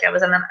felt like I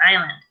was on an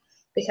island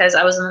because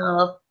I was in the middle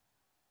of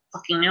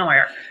fucking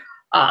nowhere.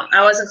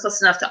 I wasn't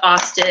close enough to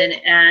Austin,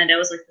 and it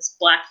was like this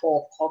black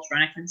hole of culture,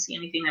 and I couldn't see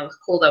anything that was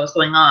cool that was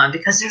going on,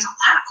 because there's a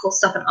lot of cool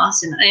stuff in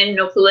Austin. I had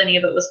no clue any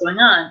of it was going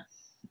on.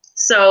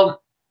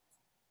 So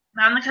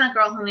I'm the kind of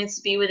girl who needs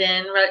to be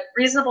within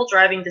reasonable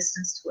driving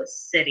distance to a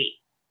city.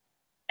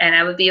 And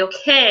I would be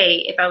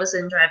okay if I was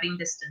in driving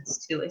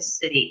distance to a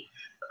city.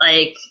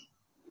 Like,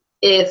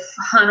 if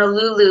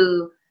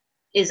Honolulu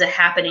is a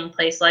happening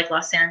place like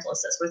Los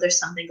Angeles is, where there's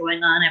something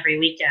going on every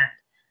weekend,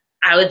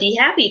 I would be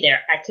happy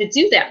there. I could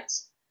do that.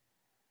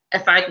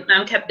 If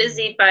I'm kept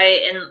busy by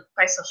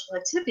social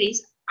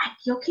activities, I'd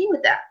be okay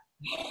with that.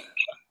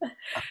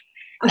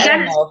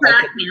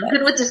 I'm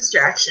good with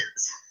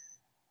distractions.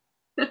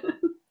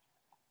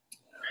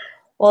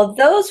 Well,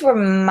 those were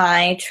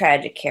my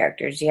tragic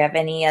characters. Do you have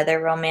any other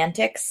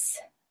romantics?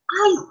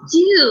 I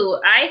do.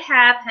 I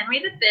have Henry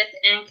V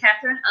and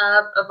Catherine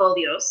of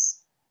Avolios,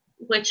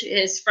 which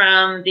is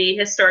from the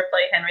historic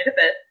play Henry V.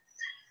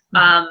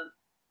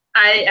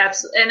 I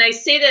absolutely, and I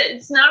say that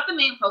it's not the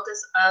main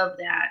focus of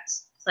that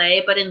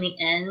play, but in the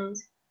end,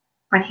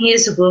 when he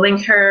is wooing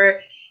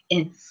her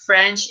in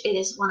French, it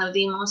is one of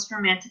the most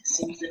romantic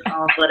scenes in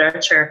all of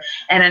literature.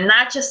 And I'm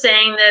not just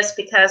saying this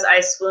because I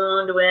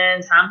swooned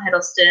when Tom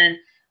Hiddleston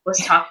was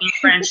talking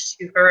French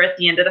to her at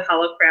the end of the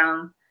Hollow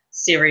Crown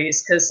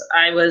series, because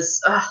I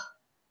was loved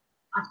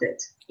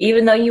it.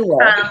 Even though you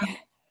were.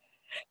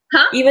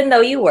 Even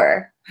though you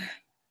were.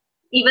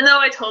 Even though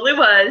I totally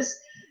was.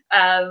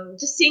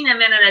 Just seeing that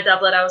man in a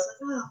doublet, I was like,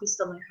 oh, he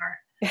stole my heart.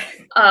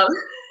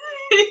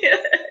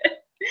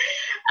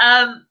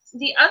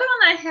 The other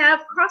one I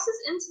have crosses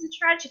into the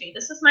tragedy.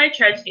 This is my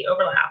tragedy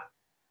overlap.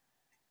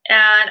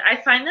 And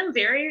I find them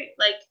very,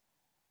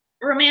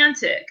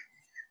 romantic.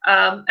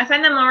 I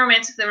find them more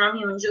romantic than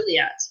Romeo and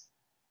Juliet.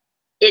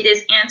 It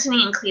is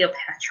Antony and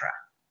Cleopatra.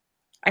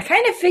 I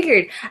kind of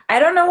figured. I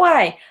don't know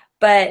why,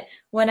 but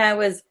when I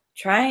was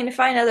trying to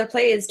find other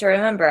plays to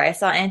remember, I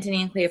saw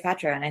Antony and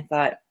Cleopatra, and I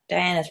thought,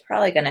 Diana's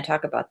probably going to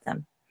talk about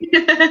them.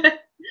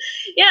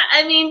 Yeah,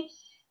 I mean,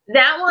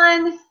 that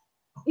one,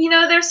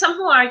 there's some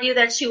who argue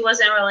that she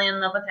wasn't really in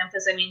love with him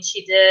because,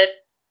 she did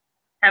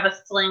have a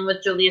fling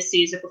with Julius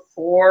Caesar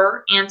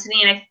before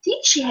Antony, and I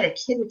think she had a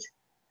kid with,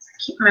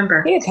 I can't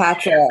remember.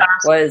 Cleopatra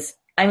was,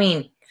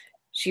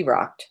 she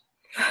rocked.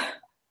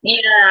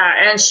 Yeah,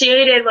 and she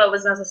did what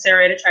was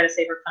necessary to try to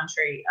save her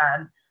country.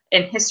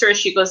 In history,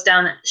 she went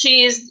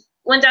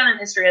down in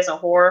history as a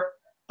whore,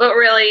 but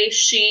really,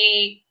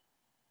 she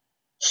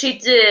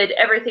did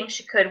everything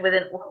she could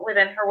within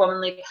her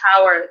womanly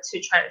power to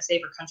try to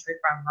save her country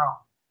from Rome.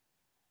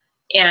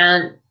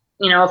 And,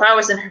 if I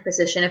was in her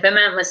position, if it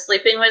meant was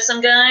sleeping with some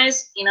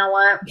guys, you know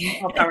what?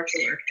 All power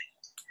to her.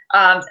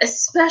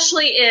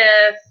 Especially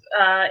if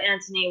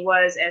Antony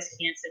was as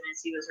handsome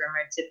as he was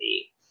rumored to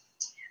be.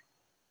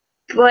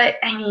 But,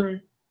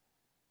 it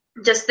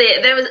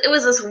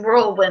was this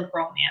whirlwind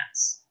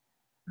romance.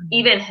 Mm-hmm.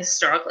 Even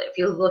historically, if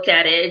you look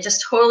at it, it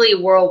just totally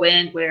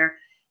whirlwind where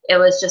it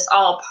was just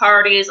all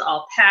parties,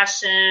 all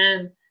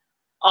passion,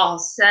 all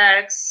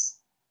sex.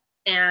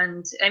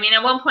 And,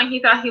 at one point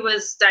he thought he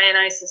was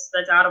Dionysus,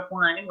 the god of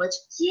wine, which,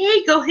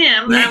 yay, go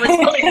him. I was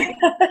totally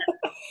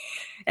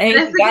and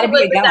he's got to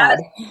be a god.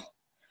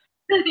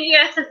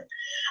 Yeah.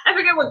 I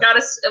forget what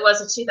goddess it was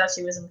that she thought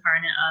she was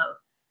incarnate of.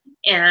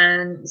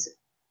 And,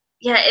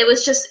 yeah,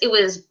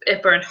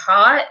 it burned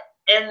hot.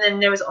 And then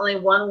there was only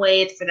one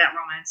way for that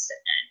romance to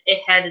end.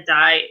 It had to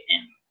die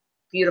in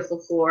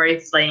beautiful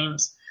glory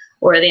flames,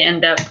 or they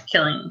end up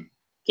getting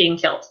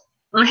killed.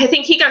 I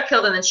think he got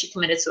killed and then she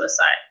committed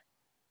suicide.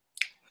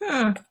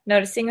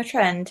 Noticing a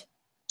trend.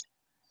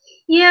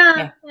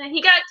 Yeah,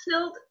 he got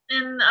killed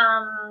in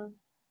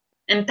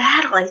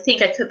battle, I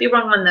think. I could be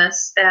wrong on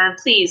this. And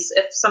please,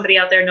 if somebody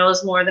out there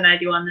knows more than I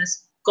do on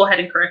this, go ahead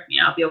and correct me.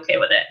 I'll be okay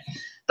with it.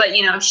 But,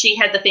 she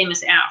had the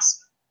famous asp,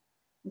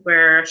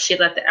 where she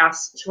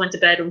went to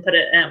bed and put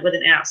it with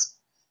an asp.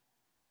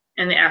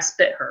 And the asp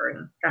bit her,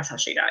 and that's how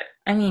she died.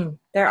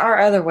 There are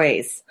other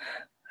ways.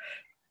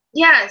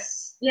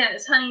 Yes,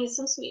 honey, it's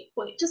so sweet.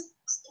 Boy, just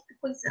take the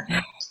poison.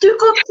 Just do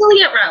go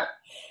Juliet route.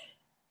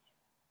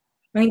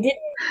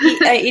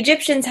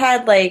 Egyptians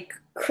had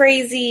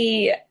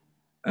crazy.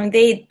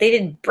 They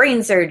did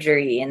brain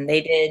surgery and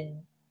they did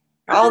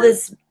all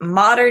this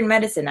modern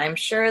medicine. I'm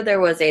sure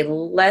there was a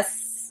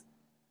less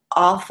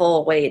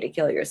awful way to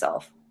kill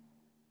yourself.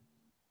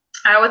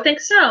 I would think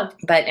so.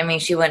 But,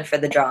 she went for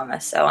the drama,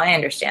 so I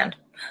understand.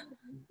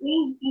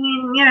 If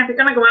you're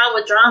going to go out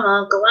with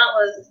drama, go out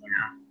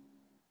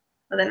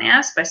with an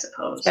asp, I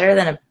suppose. Better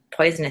than a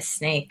poisonous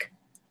snake.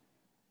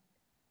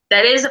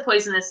 That is a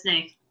poisonous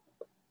snake.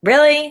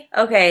 Really?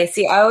 Okay,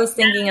 see, I was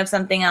thinking of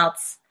something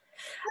else.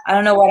 I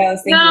don't know what I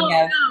was thinking of.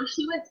 No,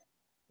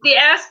 the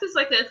asp is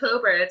like a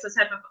cobra. It's a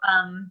type of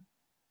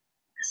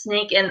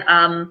snake in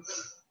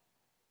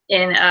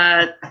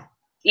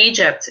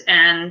Egypt,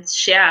 and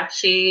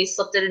she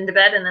slipped it into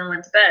bed and then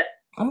went to bed.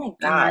 Oh my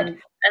god!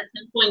 At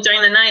some point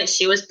during the night,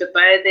 she was bit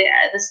by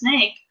the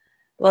snake.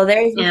 Well,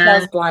 there's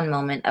Michelle's blonde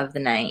moment of the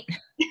night,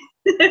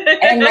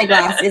 and my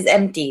glass is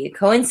empty.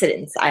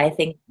 Coincidence? I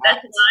think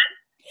that's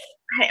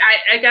one.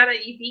 I got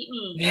it. You beat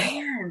me.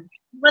 Man,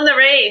 you won the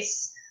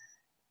race.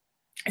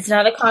 It's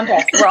not a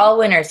contest. We're all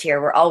winners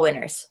here. We're all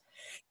winners.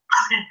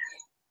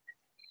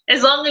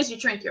 As long as you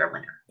drink, you're a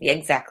winner. Yeah,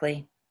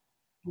 exactly.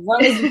 As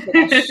long as you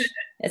finish.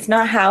 It's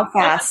not how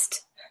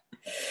fast.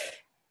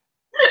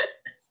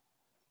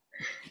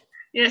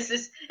 Yes,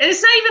 it's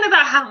not even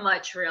about how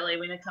much, really,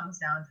 when it comes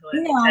down to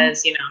it, No.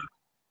 because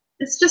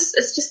it's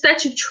just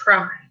that you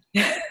try.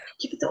 Give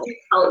it the old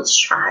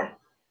college try.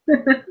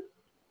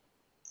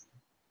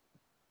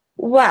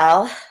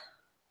 Well,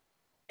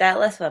 that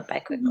list went by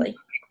quickly.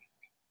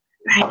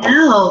 I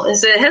know.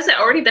 Has it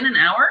already been an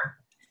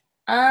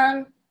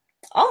hour?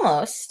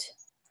 Almost.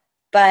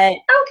 But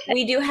okay.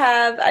 We do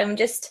have,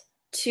 just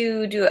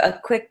to do a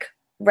quick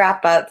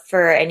wrap up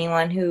for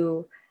anyone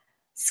who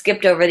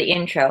skipped over the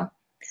intro.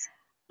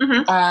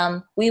 Mm-hmm.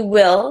 We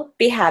will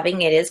be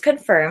having, it is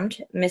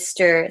confirmed,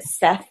 Mr.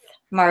 Seth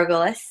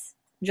Margolis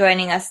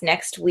joining us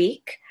next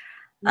week.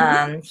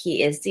 Mm-hmm.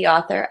 He is the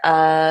author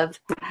of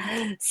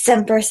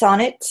Semper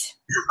Sonnet.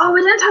 Oh,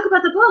 we didn't talk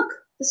about the book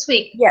this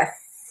week. Yes.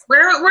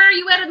 Where are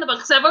you at in the book?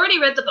 Because I've already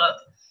read the book.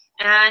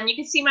 And you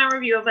can see my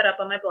review of it up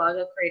on my blog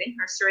at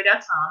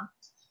creatingherstory.com.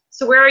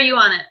 So where are you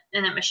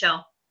in it,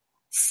 Michelle?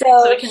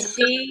 So we can discuss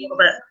it a little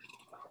bit.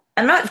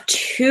 I'm not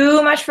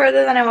too much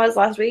further than I was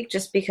last week,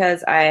 just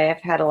because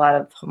I've had a lot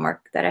of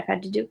homework that I've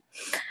had to do.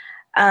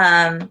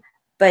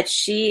 But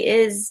she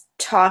is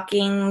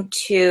talking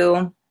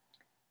to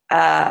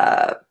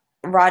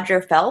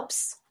Roger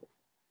Phelps.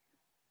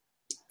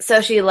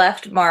 So she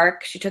left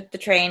Mark. She took the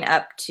train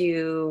up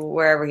to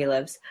wherever he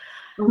lives.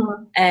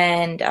 Mm-hmm.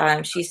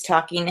 And she's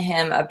talking to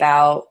him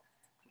about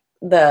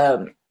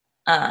the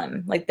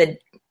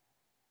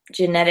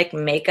genetic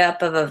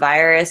makeup of a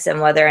virus and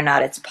whether or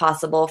not it's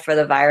possible for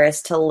the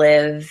virus to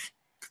live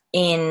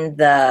in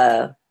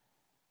the,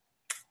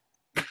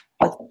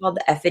 what's it called,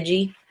 the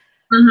effigy,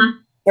 mm-hmm.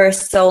 for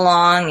so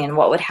long, and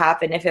what would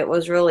happen if it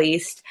was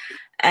released.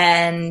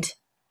 And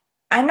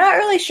I'm not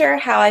really sure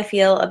how I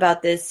feel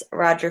about this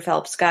Roger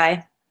Phelps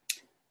guy,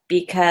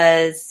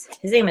 because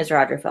his name is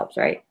Roger Phelps,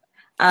 right?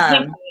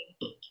 I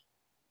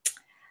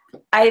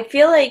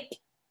feel like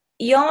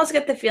you almost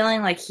get the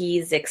feeling like he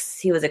was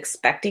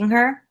expecting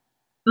her.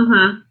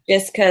 Mm-hmm.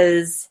 Just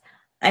because,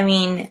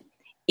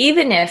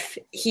 even if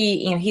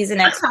he's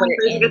an expert. At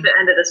the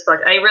end of this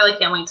book, I really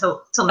can't wait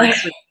till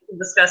next week to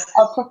discuss.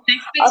 I'll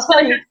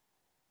tell you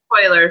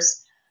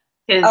spoilers.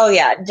 Oh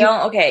yeah,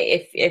 don't.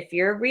 Okay, if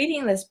you're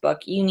reading this book,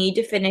 you need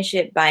to finish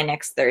it by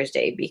next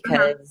Thursday,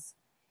 because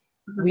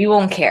mm-hmm. we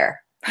won't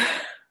care.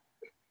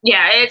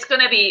 Yeah, it's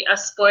going to be a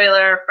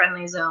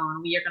spoiler-friendly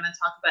zone. We are going to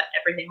talk about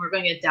everything. We're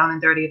going to get down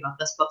and dirty about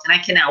this book, and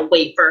I cannot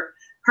wait for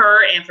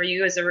her and for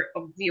you as a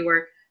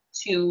viewer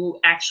to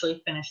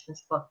actually finish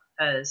this book,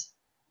 because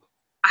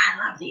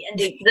I love the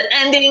ending. The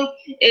ending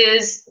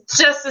is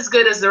just as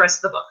good as the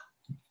rest of the book.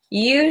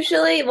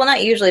 Usually, well,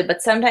 not usually,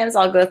 but sometimes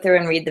I'll go through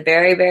and read the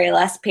very, very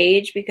last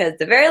page, because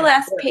the very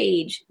last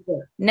page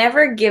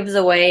never gives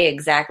away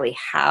exactly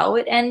how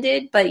it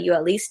ended, but you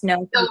at least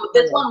know. No,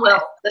 this one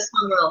will. This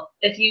one will.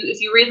 If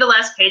you read the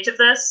last page of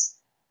this,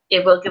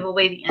 it will give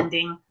away the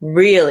ending.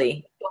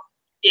 Really?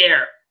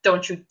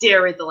 Don't you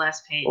dare read the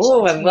last page.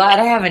 Oh, I'm glad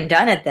I haven't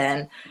done it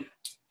then.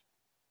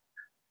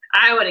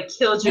 I would have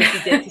killed you if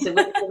you did, because it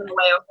would have given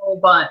away a whole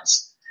bunch.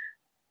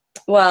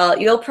 Well,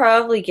 you'll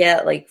probably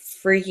get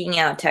freaking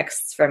out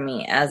texts from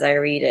me as I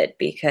read it,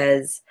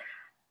 because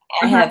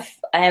I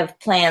have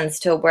plans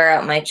to wear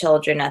out my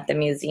children at the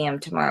museum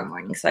tomorrow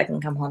morning so I can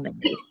come home and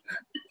read.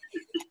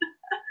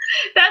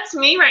 That's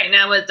me right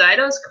now with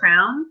Dido's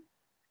Crown.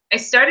 I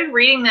started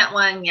reading that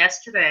one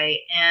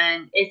yesterday,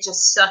 and it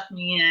just sucked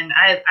me in.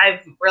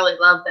 I've really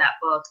loved that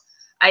book.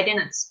 I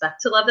didn't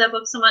expect to love that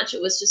book so much.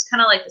 It was just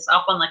kind of like this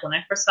off one. Like when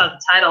I first saw the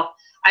title,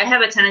 I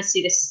have a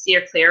tendency to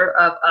steer clear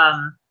of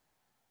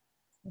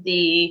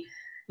the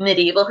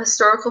medieval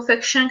historical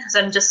fiction, because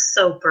I'm just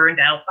so burned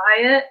out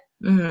by it.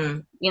 Mm-hmm.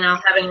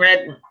 Having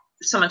read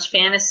so much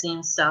fantasy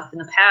and stuff in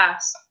the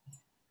past.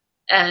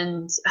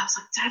 And I was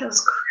like,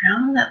 Dido's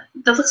Crown?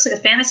 That looks like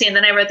a fantasy. And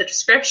then I read the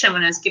description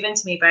when it was given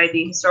to me by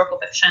the historical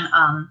fiction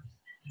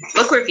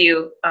book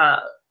review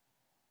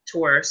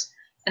tours.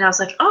 And I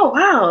was like, oh,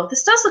 wow,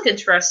 this does look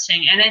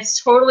interesting. And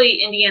it's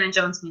totally Indiana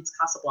Jones meets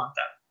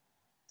Casablanca.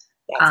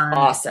 That's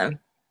awesome.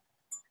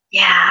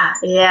 Yeah.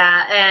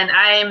 And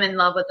I am in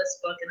love with this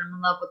book, and I'm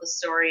in love with the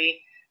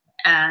story.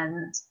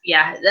 And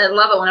yeah, I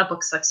love it when a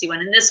book sucks you in.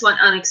 And this one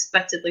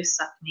unexpectedly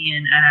sucked me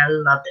in, and I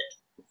loved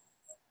it.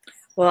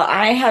 Well,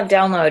 I have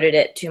downloaded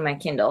it to my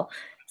Kindle,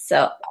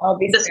 so I'll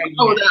be. Dido's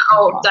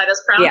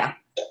Crown? Yeah.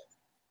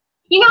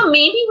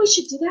 Maybe we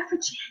should do that for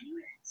January.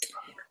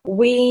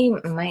 We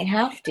might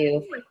have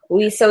to.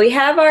 We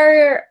have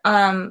our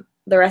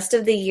the rest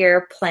of the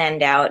year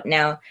planned out.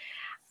 Now,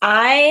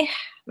 my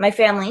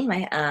family,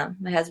 my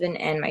husband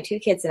and my two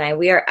kids and I,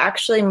 we are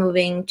actually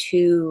moving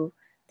to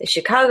the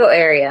Chicago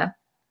area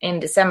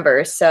in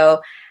December.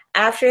 So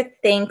after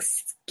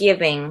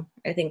Thanksgiving,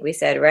 I think we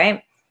said,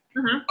 right?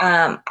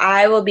 Mm-hmm.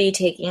 I will be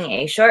taking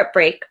a short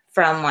break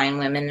from Wine,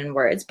 Women, and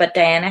Words, but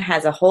Diana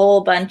has a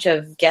whole bunch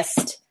of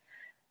guest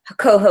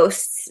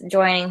co-hosts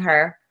joining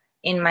her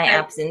in my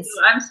absence.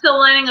 I'm still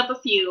lining up a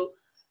few.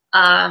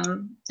 I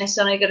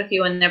still need to get a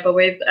few in there, but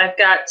I've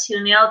got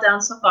 2 nailed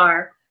down so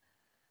far.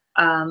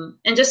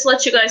 And just to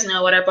let you guys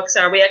know what our books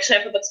are, we actually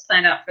have the books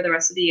planned out for the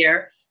rest of the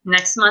year.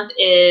 Next month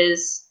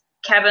is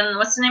Cabin.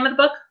 What's the name of the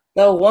book?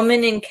 The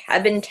Woman in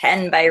Cabin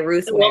 10 by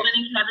Ruth The Ware. Woman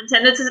in Cabin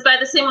 10. This is by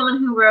the same woman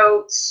who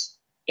wrote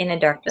In a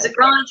Dark Is it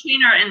Girl on a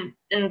Train or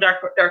in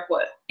Dark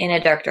Wood? In a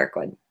Dark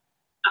Wood.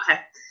 Okay.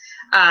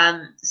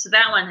 So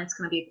that one, it's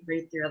going to be a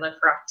great thriller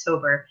for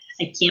October.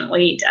 I can't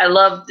wait. I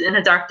loved In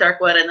a Dark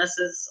Wood, and this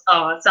is,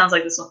 it sounds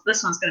like this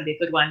one's going to be a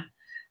good one.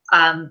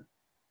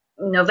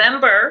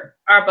 November,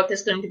 our book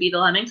is going to be The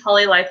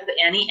Lemon-Tully Life of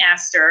Annie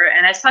Astor,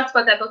 and I've talked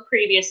about that book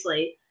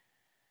previously.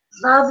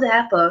 Love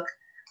that book.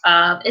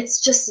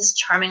 It's just this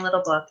charming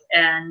little book,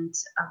 and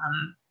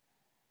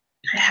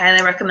I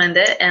highly recommend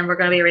it, and we're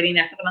going to be reading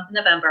that for the month of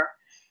November.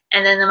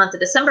 And then the month of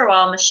December,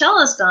 while Michele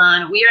is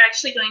gone, we are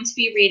actually going to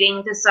be reading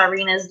the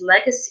Tsarina's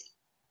Legacy.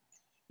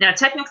 Now,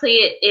 technically,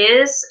 it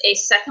is a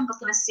second book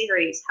in a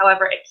series.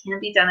 However, it can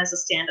be done as a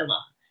standalone.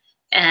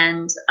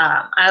 And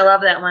I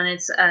love that one.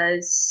 It's a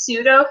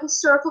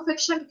pseudo-historical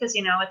fiction because,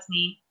 it's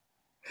me.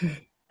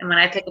 And when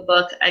I pick a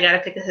book, I got to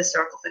pick a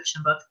historical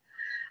fiction book.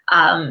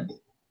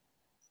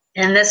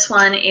 And this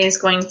one is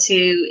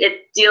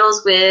it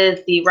deals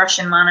with the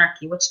Russian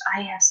monarchy, which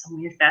I have some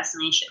weird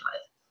fascination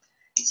with.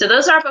 So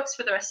those are our books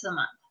for the rest of the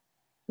month.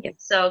 Yep.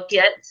 So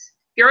if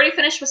you're already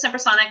finished with Semper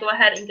Sonic, go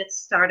ahead and get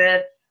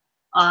started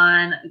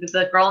on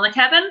The Girl in the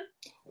Cabin.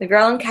 The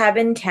Girl in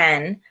Cabin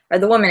 10, or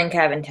The Woman in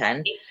Cabin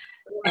 10.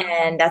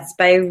 And that's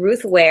by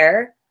Ruth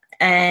Ware.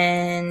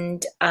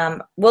 And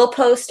we'll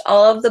post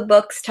all of the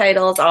books,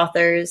 titles,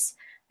 authors,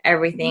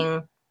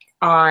 everything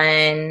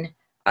on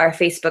our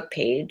Facebook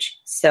page.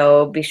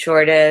 So be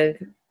sure to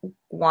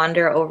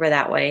wander over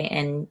that way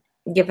and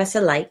give us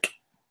a like.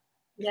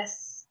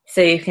 Yes. So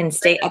you can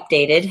stay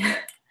updated.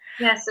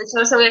 Yes,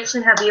 so we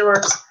actually have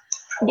viewers.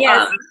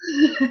 Yes.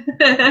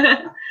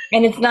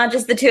 And it's not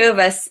just the two of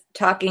us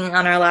talking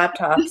on our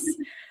laptops.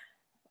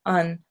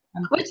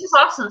 Which is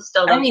awesome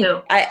still, though,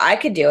 too. I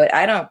could do it.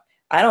 I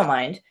don't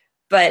mind.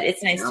 But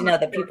it's nice to know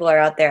that people are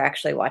out there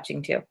actually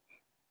watching, too.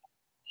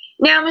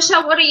 Now,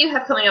 Michele, what do you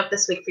have coming up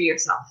this week for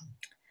yourself?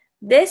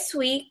 This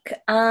week,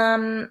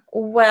 I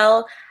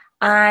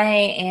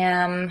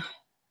am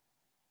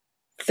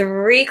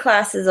 3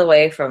 classes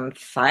away from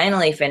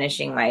finally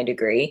finishing my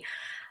degree.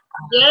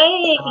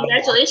 Yay!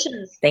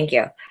 Congratulations. Thank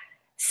you.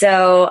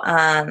 So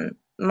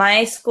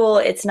my school,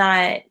 it's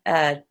not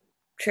a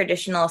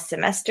traditional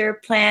semester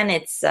plan.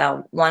 It's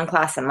 1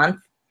 class a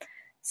month.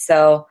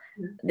 So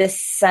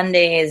this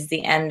Sunday is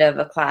the end of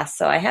a class.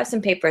 So I have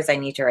some papers I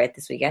need to write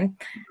this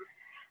weekend.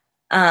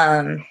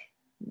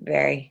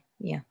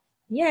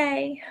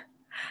 Yay.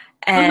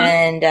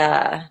 And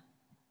I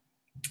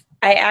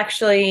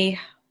actually...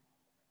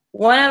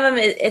 One of them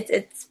is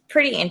it's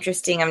pretty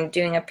interesting. I'm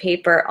doing a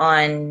paper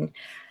on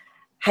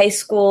high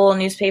school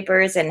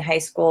newspapers and high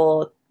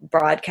school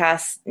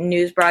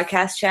news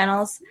broadcast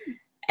channels.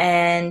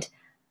 And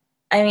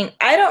I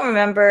don't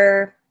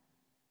remember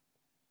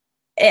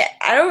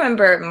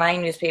my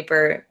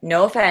newspaper,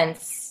 no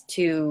offense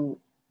to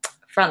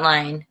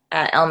Frontline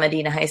at El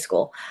Medina High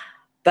School,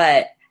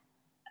 but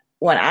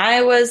when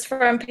I was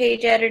front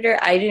page editor,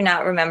 I do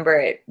not remember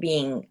it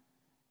being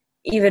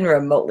even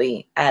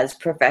remotely as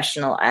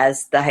professional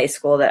as the high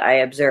school that I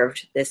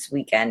observed this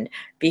weekend,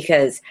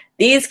 because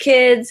these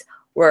kids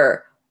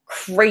were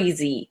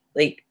crazy.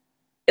 Like,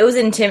 it was I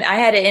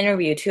had to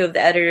interview 2 of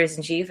the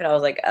editors-in-chief, and I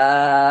was like,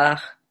 hi.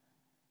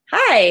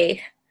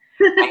 I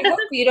hope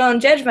you don't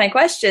judge my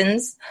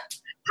questions.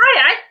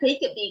 Hi, I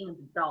fake it being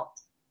an adult.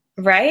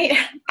 Right?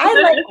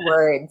 I like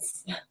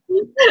words.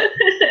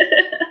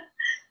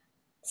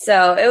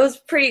 So it was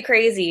pretty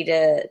crazy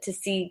to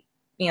see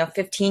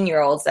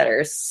 15-year-olds that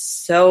are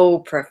so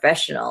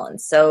professional and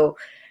so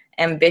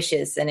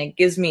ambitious, and it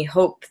gives me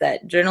hope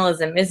that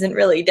journalism isn't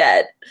really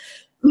dead.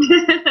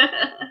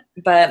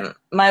 But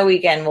my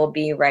weekend will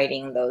be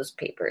writing those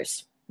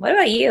papers. What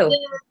about you? The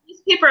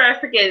newspaper, I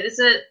forget, is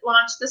it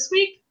launched this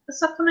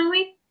upcoming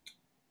week?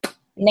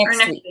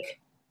 Next week.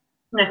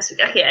 Next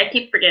week. Okay, I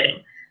keep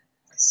forgetting.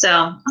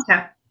 So,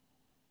 okay.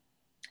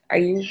 Are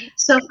you?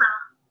 So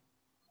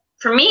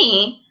for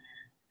me,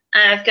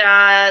 I've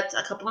got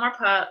a couple more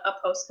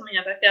posts coming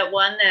up. I've got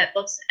one that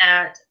looks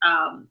at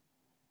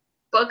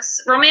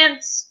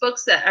romance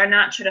books that are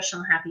not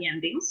traditional happy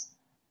endings,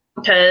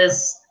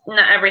 because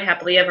not every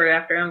happily ever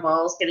after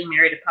involves getting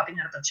married and popping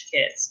out a bunch of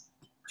kids.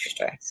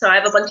 Sure. So I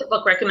have a bunch of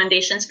book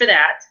recommendations for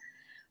that.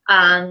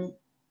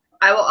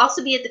 I will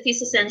also be at the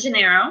Fiesta San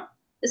Gennaro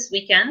this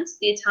weekend,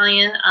 the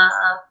Italian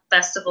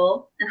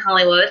festival in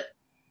Hollywood.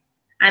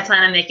 I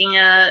plan on making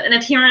an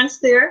appearance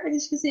there. I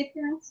guess you could say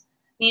appearance.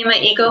 Me and my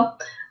ego.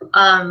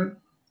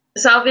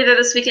 So I'll be there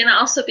this weekend. I'll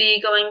also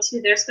be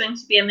there's going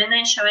to be a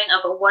midnight showing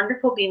of a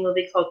wonderful B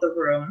movie called The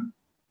Room.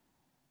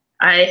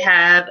 I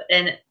have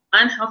an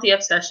unhealthy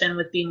obsession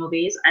with B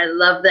movies. I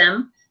love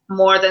them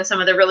more than some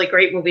of the really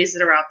great movies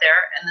that are out there.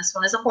 And this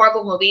one is a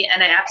horrible movie,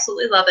 and I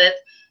absolutely love it.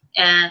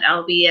 And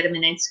I'll be at a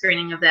midnight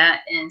screening of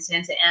that in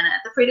Santa Ana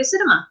at the Frida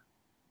Cinema.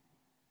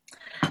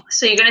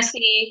 So you're going to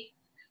see,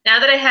 now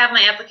that I have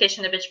my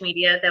application to Bitch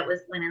Media that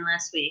went in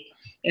last week,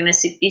 you're going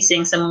to be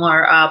seeing some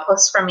more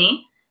posts from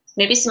me.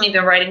 Maybe some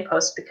even writing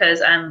posts,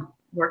 because I'm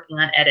working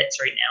on edits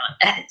right now,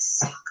 and edits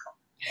suck.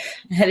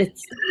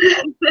 Edits.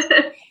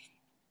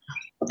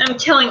 I'm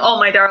killing all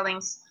my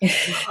darlings.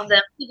 All of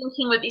them. Stephen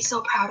King would be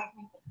so proud of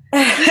me.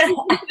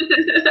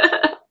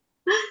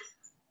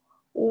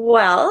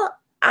 Well,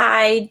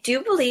 I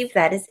do believe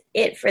that is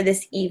it for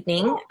this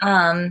evening.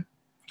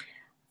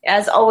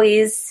 As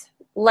always,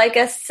 like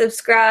us,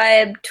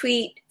 subscribe,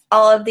 tweet,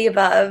 all of the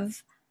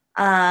above.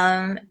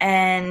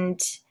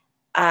 And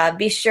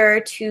be sure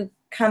to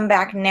come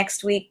back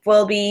next week.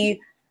 We'll be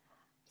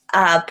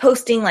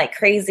posting like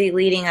crazy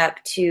leading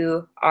up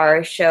to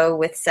our show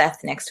with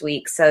Seth next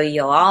week. So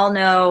you'll all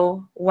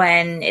know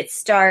when it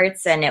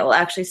starts, and it will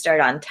actually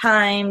start on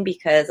time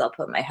because I'll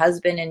put my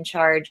husband in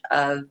charge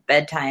of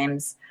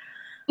bedtimes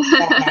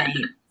that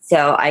night,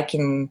 so I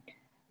can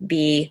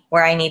be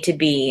where I need to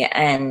be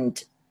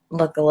and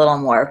look a little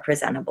more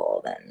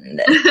presentable than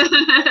this.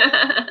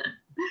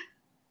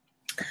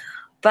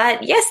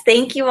 But yes,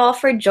 thank you all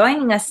for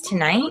joining us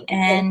tonight,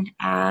 and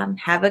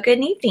have a good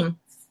evening.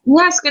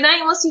 Yes, good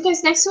night. We'll see you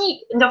guys next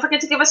week. And don't forget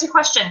to give us your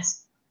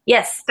questions.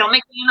 Yes. Don't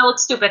make Diana look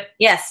stupid.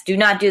 Yes, do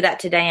not do that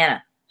to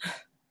Diana.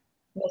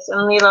 Yes,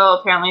 and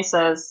Lilo apparently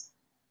says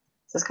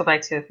goodbye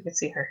too, if you can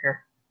see her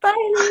here.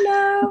 Bye,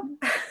 Lilo.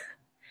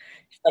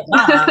 She's like,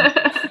 Mom.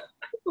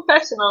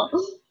 Professional.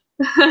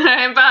 All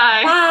right,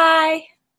 bye. Bye.